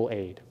valuable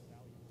aid.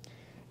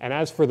 And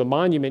as for the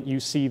monument you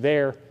see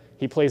there,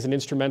 he plays an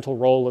instrumental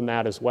role in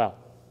that as well.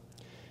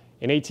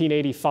 In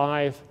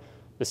 1885,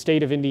 the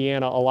state of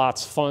Indiana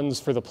allots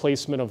funds for the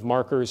placement of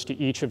markers to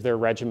each of their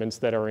regiments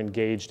that are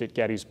engaged at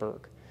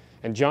Gettysburg.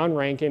 And John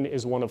Rankin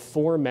is one of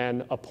 4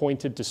 men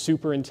appointed to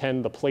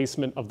superintend the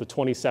placement of the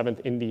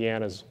 27th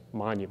Indiana's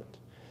monument.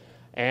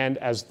 And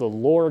as the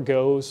lore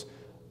goes,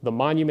 the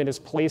monument is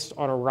placed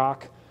on a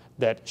rock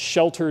that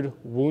sheltered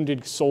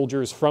wounded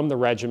soldiers from the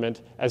regiment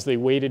as they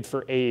waited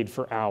for aid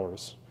for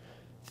hours.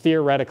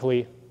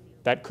 Theoretically,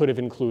 that could have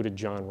included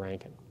John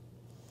Rankin.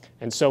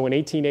 And so in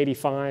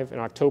 1885, on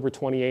October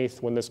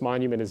 28th, when this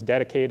monument is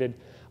dedicated,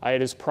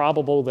 it is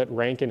probable that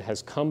Rankin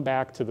has come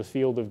back to the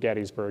field of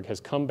Gettysburg, has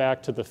come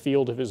back to the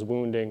field of his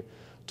wounding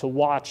to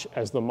watch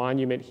as the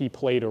monument he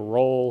played a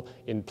role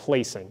in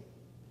placing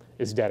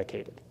is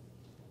dedicated.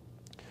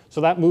 So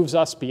that moves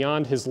us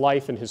beyond his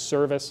life and his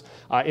service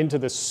into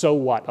the so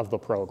what of the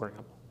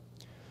program.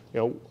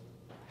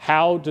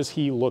 How does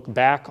he look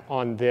back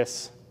on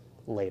this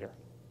later?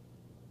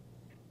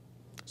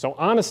 So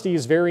honesty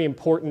is very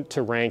important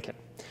to Rankin,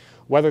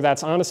 whether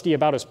that's honesty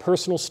about his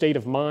personal state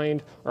of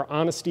mind or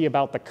honesty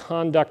about the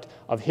conduct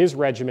of his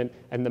regiment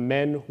and the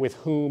men with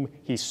whom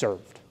he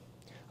served.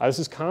 This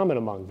is common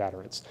among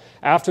veterans.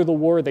 After the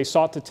war, they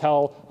sought to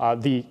tell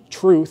the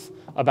truth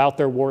about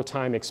their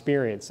wartime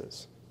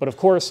experiences. But of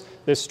course,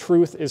 this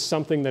truth is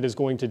something that is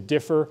going to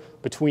differ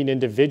between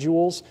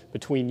individuals,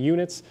 between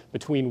units,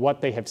 between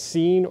what they have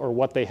seen or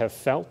what they have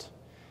felt.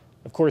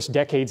 Of course,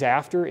 decades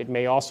after, it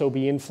may also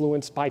be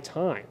influenced by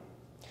time.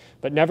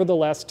 But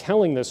nevertheless,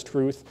 telling this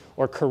truth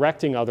or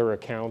correcting other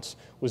accounts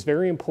was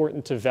very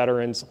important to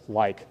veterans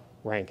like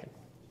Rankin.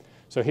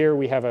 So here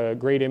we have a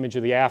great image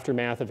of the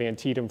aftermath of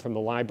Antietam from the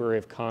Library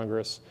of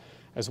Congress,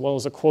 as well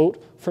as a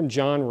quote from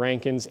John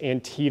Rankin's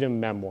Antietam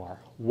memoir,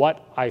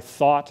 "What I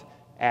Thought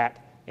at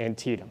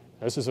Antietam."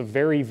 This is a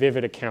very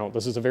vivid account.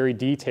 This is a very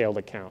detailed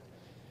account.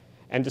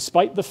 And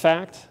despite the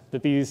fact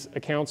that these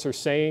accounts are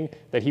saying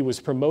that he was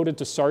promoted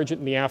to sergeant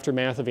in the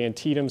aftermath of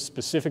Antietam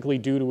specifically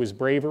due to his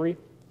bravery,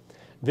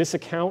 this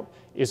account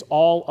is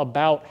all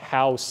about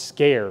how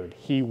scared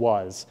he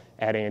was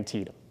at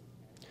Antietam.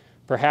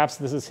 Perhaps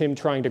this is him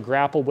trying to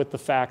grapple with the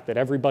fact that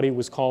everybody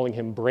was calling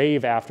him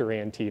brave after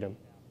Antietam,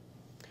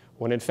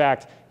 when in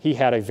fact he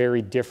had a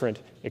very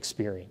different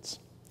experience.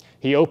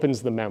 He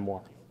opens the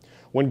memoir.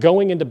 "When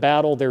going into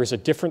battle, there is a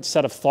different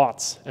set of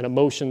thoughts and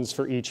emotions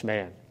for each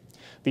man.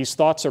 These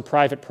thoughts are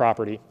private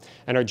property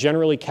and are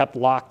generally kept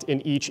locked in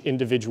each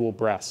individual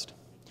breast.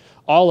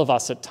 All of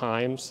us at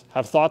times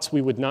have thoughts we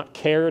would not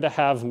care to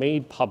have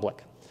made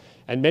public,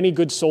 and many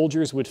good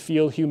soldiers would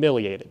feel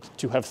humiliated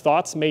to have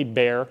thoughts made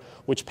bare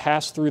which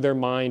pass through their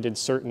mind in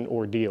certain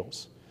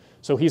ordeals."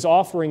 So he's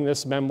offering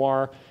this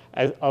memoir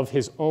of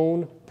his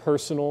own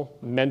personal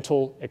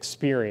mental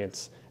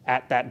experience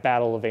at that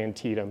Battle of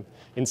Antietam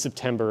in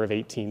September of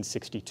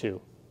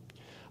 1862.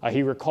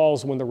 He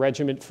recalls when the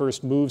regiment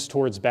first moves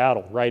towards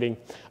battle, writing,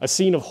 "A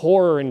scene of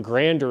horror and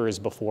grandeur is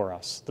before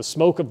us. The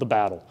smoke of the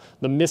battle,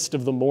 the mist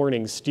of the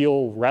morning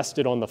still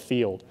rested on the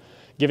field,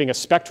 giving a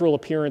spectral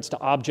appearance to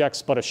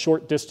objects but a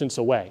short distance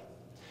away.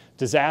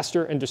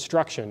 Disaster and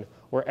destruction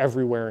were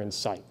everywhere in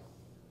sight."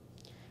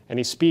 And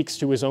he speaks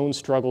to his own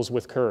struggles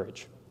with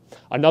courage.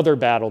 Another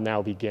battle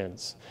now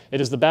begins.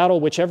 It is the battle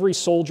which every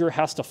soldier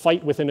has to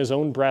fight within his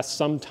own breast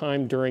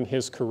sometime during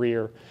his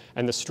career,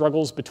 and the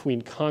struggles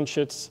between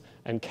conscience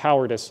and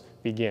cowardice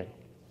begin.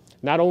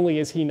 Not only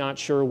is he not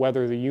sure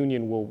whether the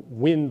Union will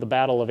win the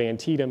Battle of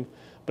Antietam,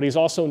 but he's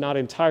also not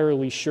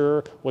entirely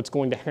sure what's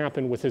going to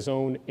happen with his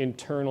own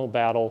internal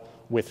battle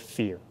with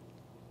fear.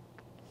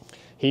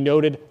 He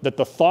noted that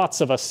the thoughts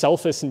of a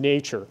selfish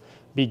nature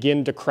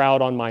begin to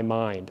crowd on my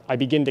mind. I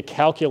begin to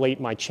calculate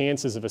my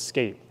chances of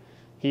escape.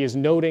 He is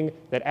noting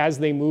that as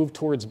they move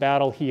towards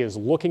battle, he is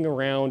looking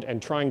around and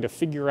trying to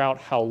figure out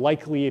how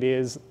likely it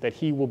is that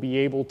he will be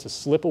able to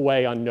slip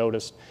away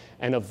unnoticed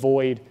and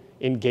avoid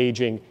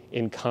engaging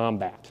in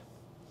combat.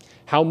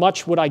 How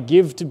much would I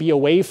give to be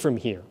away from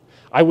here?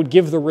 I would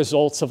give the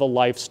results of a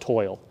life's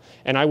toil,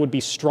 and I would be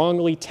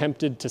strongly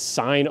tempted to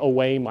sign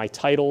away my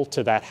title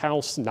to that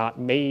house not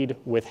made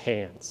with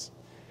hands.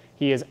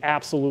 He is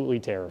absolutely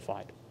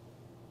terrified.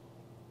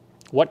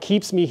 What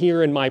keeps me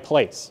here in my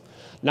place?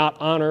 Not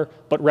honor,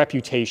 but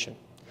reputation.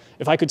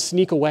 If I could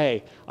sneak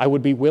away, I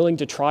would be willing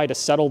to try to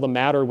settle the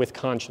matter with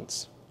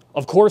conscience.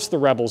 Of course the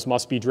rebels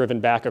must be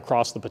driven back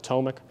across the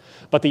Potomac,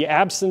 but the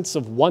absence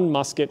of one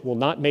musket will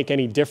not make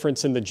any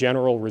difference in the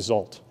general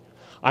result.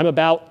 I'm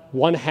about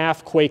one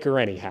half Quaker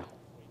anyhow.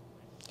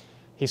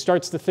 He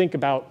starts to think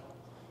about,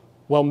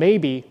 well,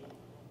 maybe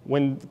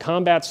when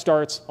combat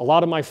starts, a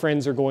lot of my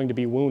friends are going to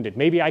be wounded.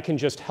 Maybe I can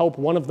just help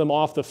one of them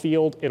off the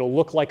field. It'll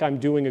look like I'm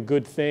doing a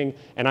good thing,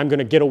 and I'm going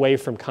to get away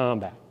from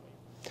combat.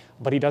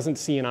 But he doesn't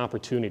see an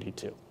opportunity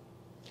to.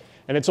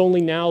 And it's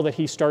only now that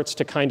he starts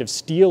to kind of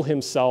steel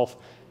himself,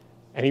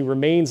 and he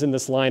remains in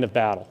this line of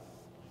battle.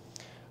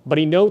 But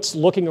he notes,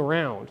 looking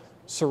around,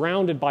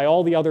 surrounded by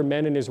all the other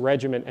men in his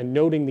regiment and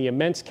noting the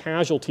immense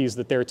casualties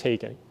that they're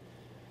taking,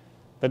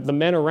 that the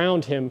men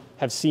around him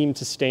have seemed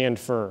to stand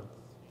firm.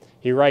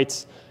 He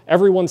writes,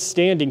 "Everyone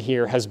standing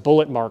here has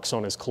bullet marks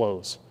on his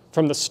clothes.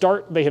 From the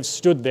start, they have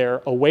stood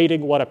there,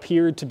 awaiting what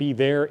appeared to be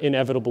their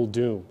inevitable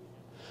doom.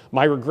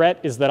 My regret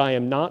is that I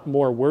am not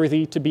more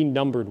worthy to be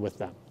numbered with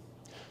them.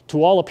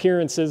 To all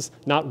appearances,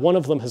 not one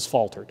of them has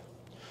faltered.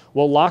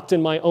 Well locked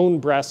in my own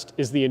breast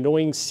is the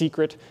annoying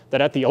secret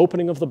that at the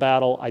opening of the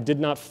battle, I did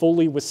not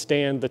fully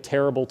withstand the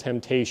terrible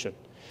temptation,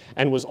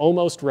 and was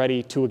almost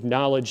ready to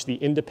acknowledge the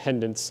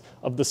independence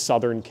of the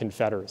Southern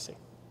Confederacy."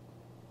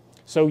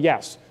 So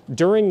yes,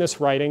 during this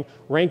writing,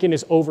 Rankin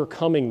is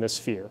overcoming this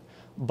fear,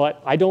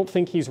 but I don't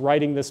think he's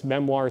writing this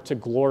memoir to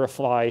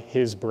glorify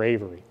his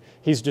bravery.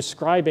 He's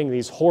describing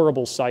these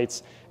horrible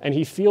sights, and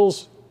he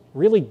feels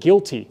really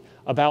guilty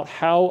about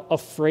how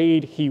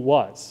afraid he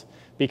was,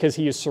 because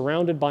he is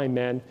surrounded by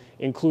men,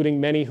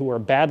 including many who are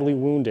badly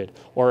wounded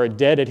or are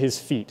dead at his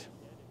feet,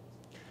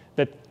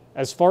 that,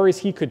 as far as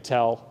he could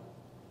tell,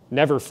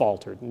 never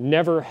faltered,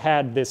 never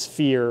had this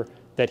fear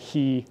that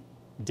he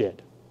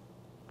did.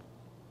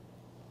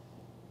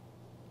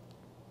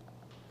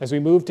 As we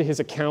move to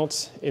his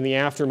accounts in the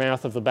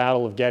aftermath of the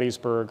Battle of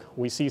Gettysburg,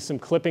 we see some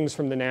clippings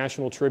from the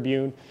National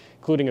Tribune,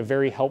 including a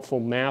very helpful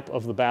map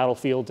of the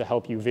battlefield to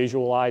help you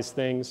visualize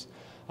things.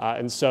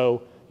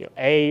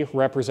 A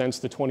represents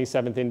the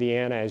 27th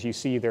Indiana. As you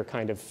see, they're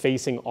kind of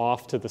facing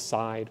off to the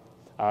side.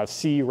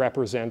 C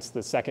represents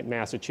the 2nd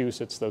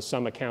Massachusetts, though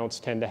some accounts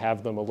tend to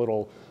have them a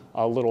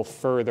little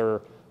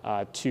further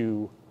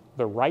to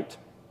the right.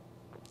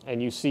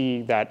 And you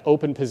see that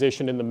open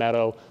position in the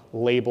meadow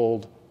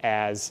labeled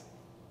as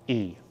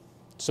E.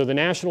 So the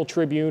National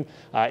Tribune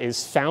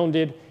is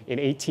founded in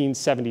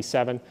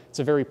 1877. It's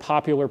a very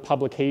popular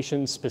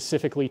publication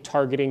specifically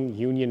targeting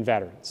Union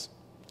veterans.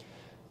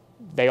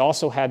 They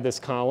also had this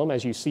column,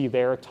 as you see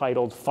there,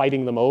 titled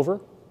 "Fighting Them Over,"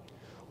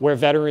 where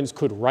veterans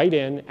could write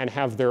in and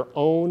have their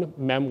own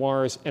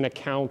memoirs and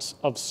accounts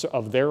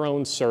of their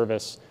own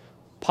service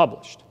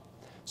published.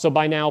 So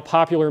by now,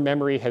 popular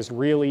memory has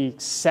really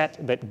set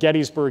that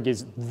Gettysburg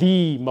is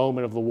the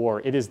moment of the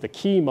war. It is the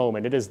key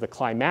moment. It is the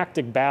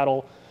climactic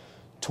battle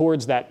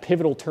towards that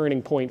pivotal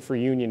turning point for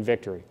Union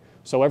victory.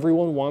 So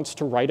everyone wants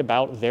to write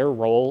about their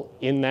role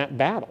in that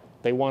battle.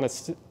 They want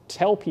to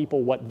tell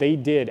people what they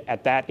did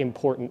at that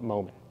important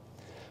moment.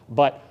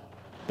 But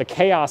the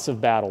chaos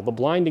of battle, the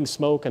blinding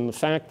smoke, and the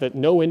fact that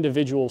no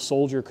individual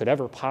soldier could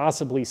ever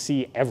possibly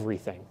see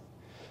everything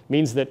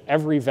means that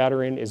every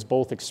veteran is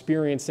both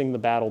experiencing the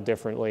battle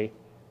differently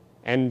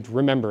and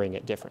remembering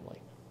it differently.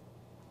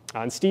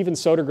 In Stephen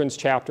Sodergren's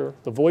chapter,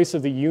 The Voice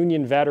of the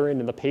Union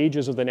Veteran in the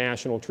Pages of the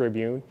National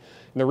Tribune,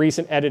 in the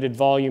recent edited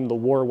volume, The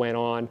War Went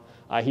On,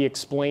 he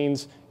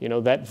explains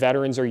that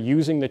veterans are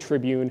using the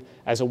Tribune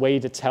as a way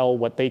to tell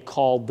what they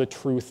call the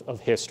truth of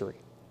history.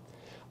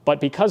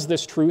 But because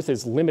this truth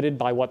is limited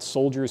by what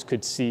soldiers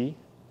could see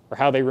or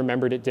how they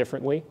remembered it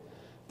differently,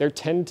 there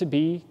tend to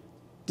be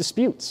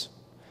disputes.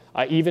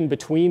 even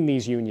between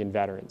these Union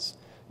veterans,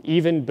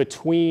 even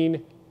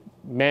between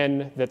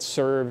men that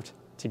served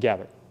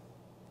together,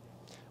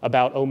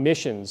 about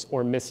omissions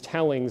or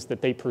mistellings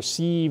that they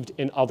perceived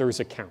in others'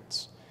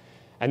 accounts.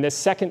 And this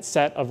second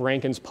set of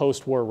Rankin's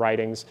post-war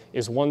writings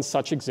is one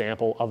such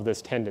example of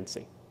this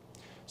tendency.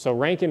 So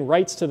Rankin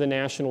writes to the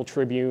National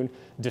Tribune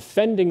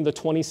defending the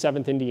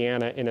 27th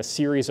Indiana in a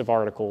series of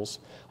articles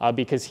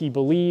because he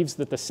believes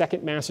that the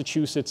 2nd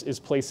Massachusetts is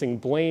placing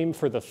blame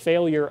for the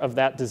failure of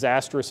that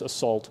disastrous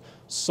assault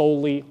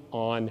solely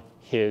on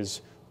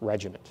his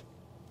regiment.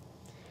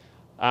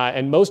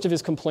 And most of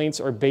his complaints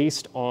are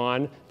based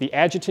on the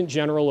Adjutant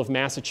General of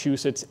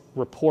Massachusetts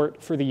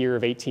report for the year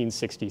of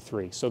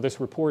 1863. So this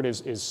report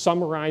is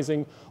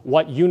summarizing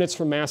what units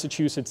from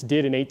Massachusetts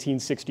did in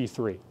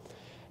 1863.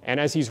 And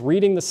as he's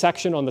reading the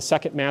section on the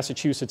 2nd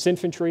Massachusetts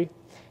Infantry,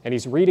 and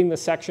he's reading the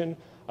section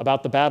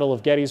about the Battle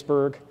of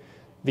Gettysburg,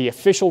 the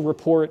official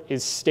report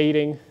is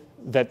stating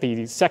that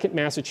the 2nd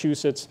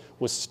Massachusetts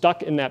was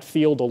stuck in that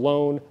field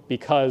alone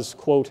because,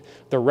 quote,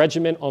 the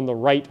regiment on the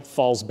right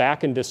falls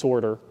back in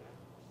disorder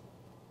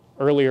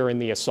earlier in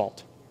the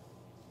assault.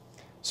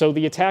 So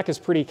the attack is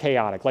pretty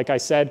chaotic. Like I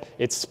said,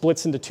 it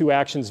splits into two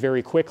actions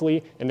very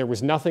quickly, and there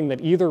was nothing that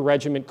either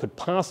regiment could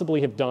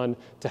possibly have done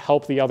to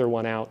help the other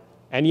one out.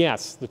 And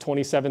yes, the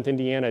 27th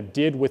Indiana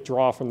did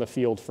withdraw from the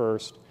field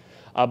first,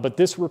 but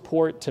this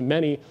report to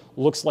many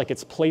looks like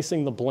it's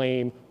placing the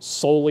blame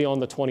solely on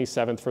the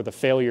 27th for the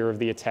failure of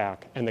the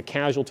attack and the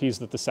casualties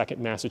that the 2nd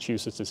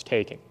Massachusetts is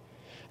taking.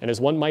 And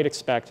as one might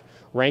expect,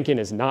 Rankin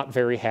is not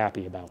very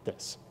happy about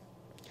this.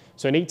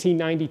 So in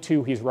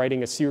 1892, he's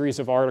writing a series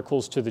of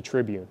articles to the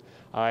Tribune.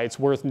 It's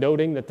worth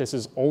noting that this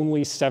is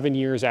only 7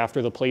 years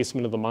after the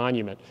placement of the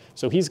monument,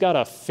 so he's got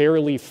a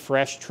fairly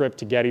fresh trip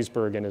to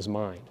Gettysburg in his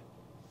mind.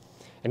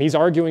 And he's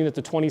arguing that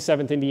the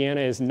 27th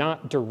Indiana is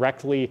not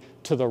directly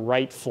to the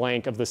right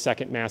flank of the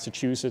 2nd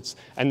Massachusetts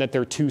and that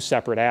they're two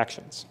separate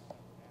actions.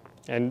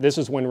 And this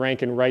is when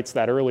Rankin writes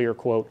that earlier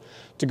quote,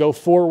 "To go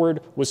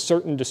forward was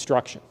certain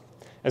destruction,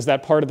 as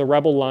that part of the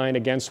rebel line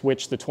against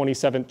which the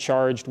 27th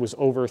charged was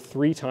over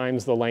 3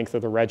 times the length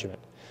of the regiment.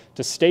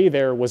 To stay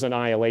there was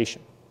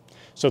annihilation.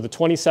 So the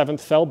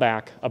 27th fell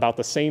back about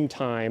the same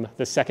time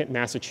the 2nd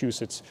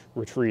Massachusetts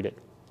retreated."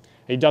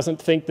 He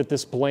doesn't think that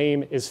this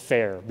blame is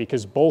fair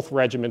because both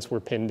regiments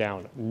were pinned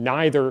down.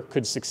 Neither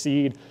could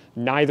succeed,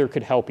 neither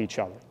could help each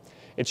other.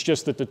 It's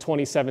just that the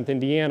 27th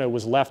Indiana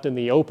was left in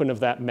the open of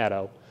that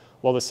meadow,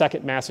 while the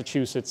 2nd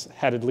Massachusetts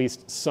had at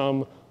least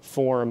some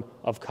form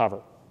of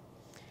cover.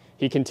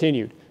 He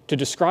continued, "To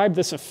describe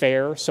this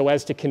affair so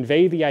as to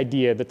convey the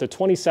idea that the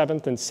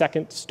 27th and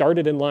 2nd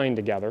started in line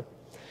together,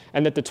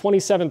 and that the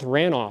 27th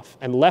ran off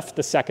and left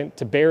the 2nd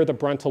to bear the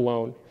brunt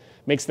alone,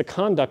 makes the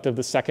conduct of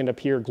the 2nd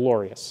appear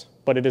glorious,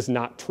 but it is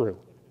not true.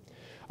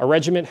 A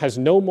regiment has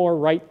no more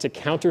right to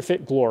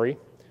counterfeit glory,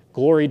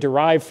 glory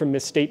derived from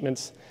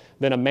misstatements,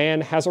 than a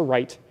man has a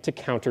right to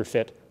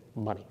counterfeit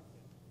money."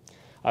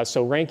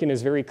 So Rankin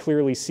is very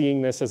clearly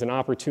seeing this as an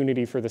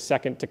opportunity for the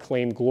 2nd to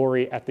claim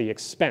glory at the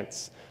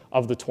expense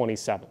of the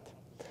 27th.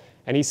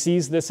 And he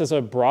sees this as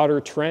a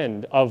broader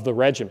trend of the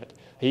regiment.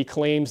 He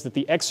claims that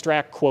the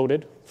extract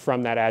quoted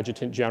from that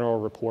Adjutant General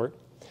report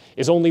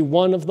is only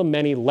one of the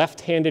many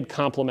left-handed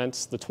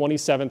compliments the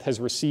 27th has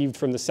received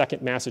from the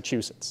 2nd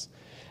Massachusetts,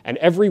 and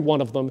every one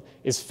of them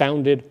is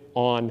founded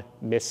on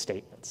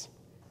misstatements.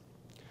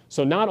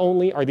 So not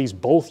only are these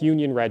both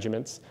Union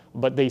regiments,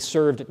 but they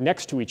served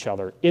next to each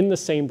other in the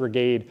same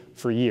brigade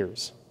for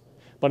years.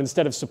 But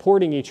instead of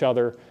supporting each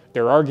other,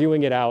 they're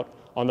arguing it out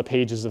on the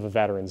pages of a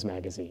veterans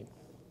magazine.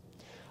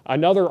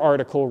 Another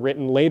article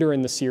written later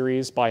in the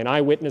series by an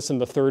eyewitness in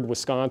the 3rd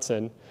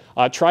Wisconsin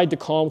tried to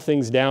calm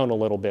things down a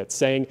little bit,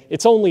 saying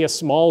it's only a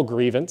small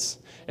grievance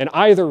and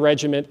either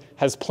regiment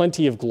has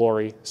plenty of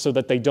glory so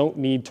that they don't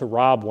need to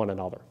rob one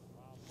another.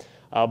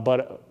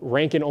 But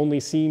Rankin only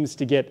seems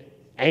to get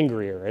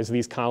angrier as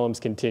these columns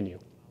continue.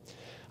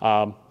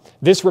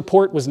 This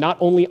report was not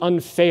only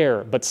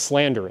unfair but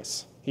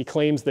slanderous. He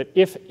claims that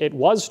if it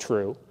was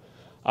true,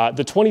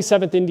 the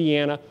 27th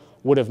Indiana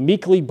would have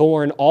meekly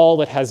borne all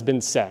that has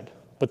been said,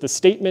 but the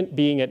statement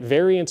being at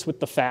variance with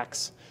the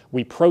facts,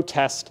 we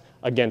protest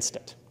against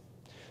it.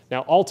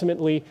 Now,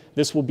 ultimately,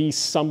 this will be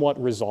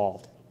somewhat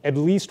resolved. At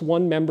least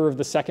one member of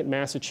the 2nd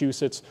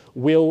Massachusetts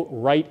will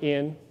write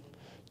in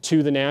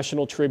to the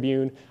National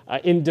Tribune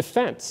in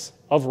defense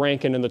of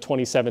Rankin and the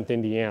 27th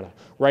Indiana,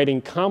 writing,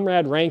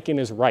 "Comrade Rankin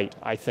is right,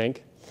 I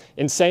think,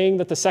 in saying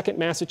that the 2nd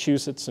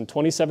Massachusetts and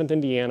 27th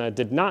Indiana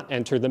did not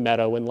enter the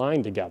meadow in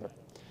line together.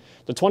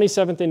 The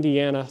 27th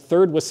Indiana,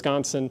 3rd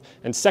Wisconsin,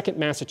 and 2nd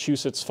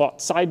Massachusetts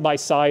fought side by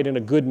side in a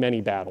good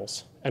many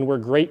battles, and were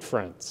great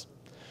friends.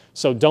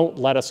 So don't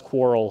let us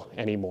quarrel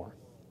anymore."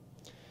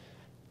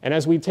 And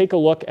as we take a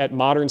look at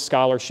modern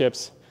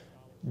scholarships,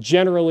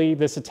 generally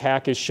this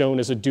attack is shown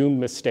as a doomed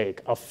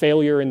mistake, a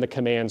failure in the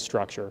command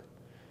structure,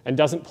 and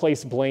doesn't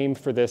place blame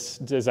for this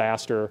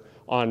disaster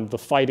on the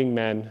fighting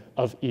men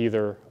of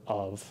either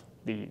of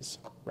these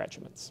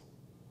regiments.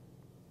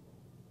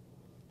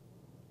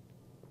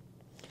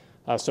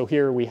 So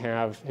here we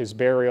have his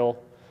burial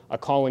a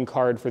calling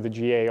card for the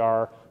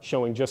GAR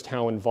showing just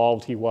how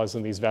involved he was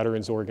in these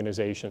veterans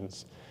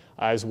organizations,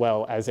 as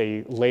well as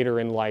a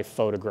later-in-life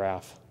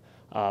photograph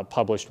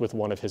published with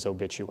one of his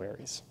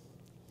obituaries.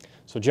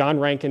 So John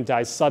Rankin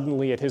dies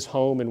suddenly at his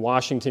home in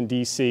Washington,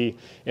 D.C.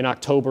 in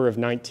October of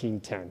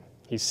 1910.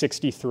 He's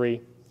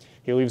 63.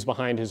 He leaves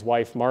behind his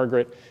wife,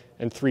 Margaret,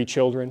 and 3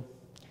 children.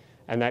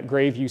 And that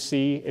grave you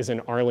see is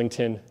in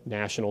Arlington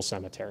National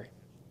Cemetery.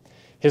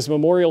 His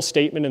memorial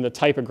statement in the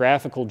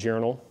Typographical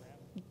Journal,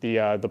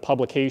 the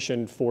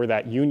publication for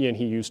that union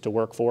he used to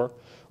work for,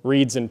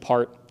 reads in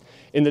part,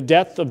 "In the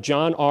death of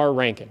John R.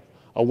 Rankin,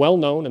 a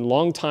well-known and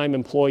long-time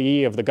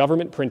employee of the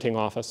government printing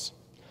office,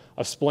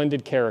 a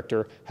splendid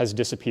character has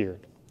disappeared.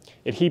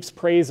 It heaps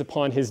praise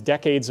upon his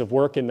decades of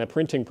work in the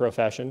printing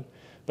profession,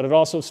 but it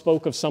also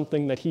spoke of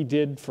something that he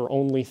did for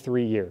only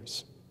 3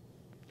 years,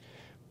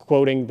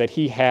 quoting that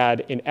he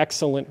had an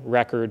excellent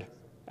record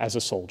as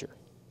a soldier."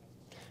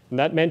 And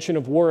that mention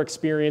of war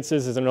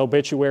experiences as an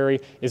obituary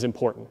is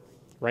important.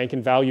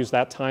 Rankin values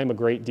that time a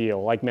great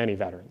deal, like many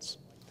veterans.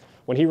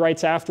 When he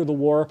writes after the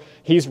war,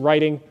 he's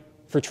writing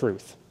for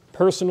truth,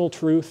 personal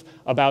truth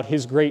about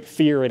his great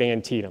fear at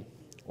Antietam,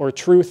 or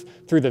truth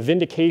through the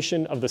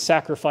vindication of the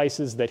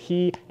sacrifices that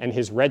he and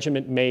his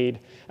regiment made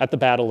at the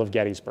Battle of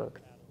Gettysburg.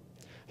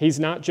 He's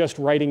not just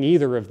writing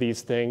either of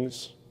these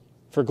things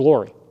for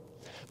glory.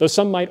 Though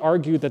some might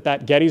argue that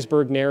that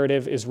Gettysburg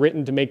narrative is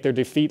written to make their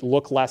defeat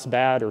look less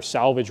bad or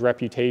salvage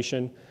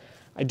reputation,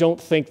 I don't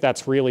think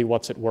that's really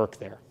what's at work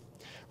there.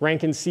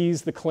 Rankin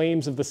sees the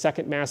claims of the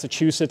 2nd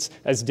Massachusetts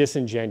as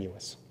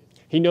disingenuous.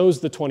 He knows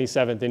the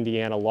 27th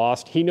Indiana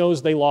lost. He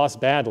knows they lost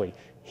badly.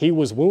 He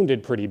was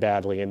wounded pretty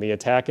badly in the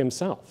attack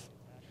himself.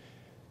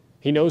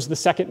 He knows the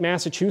 2nd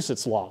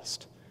Massachusetts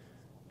lost,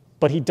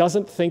 but he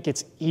doesn't think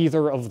it's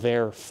either of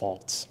their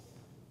faults.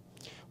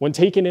 When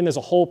taken in as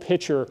a whole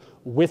picture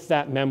with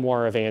that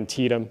memoir of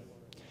Antietam,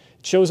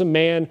 it shows a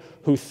man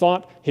who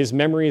thought his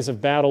memories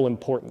of battle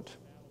important,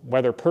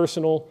 whether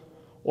personal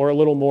or a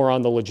little more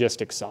on the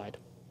logistics side.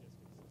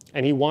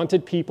 And he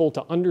wanted people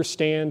to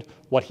understand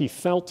what he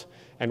felt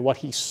and what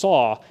he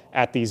saw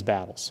at these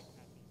battles.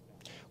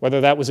 Whether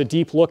that was a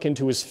deep look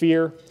into his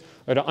fear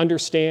or to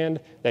understand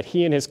that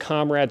he and his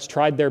comrades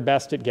tried their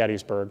best at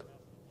Gettysburg,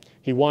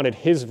 he wanted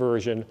his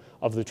version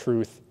of the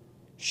truth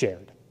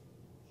shared.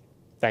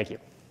 Thank you.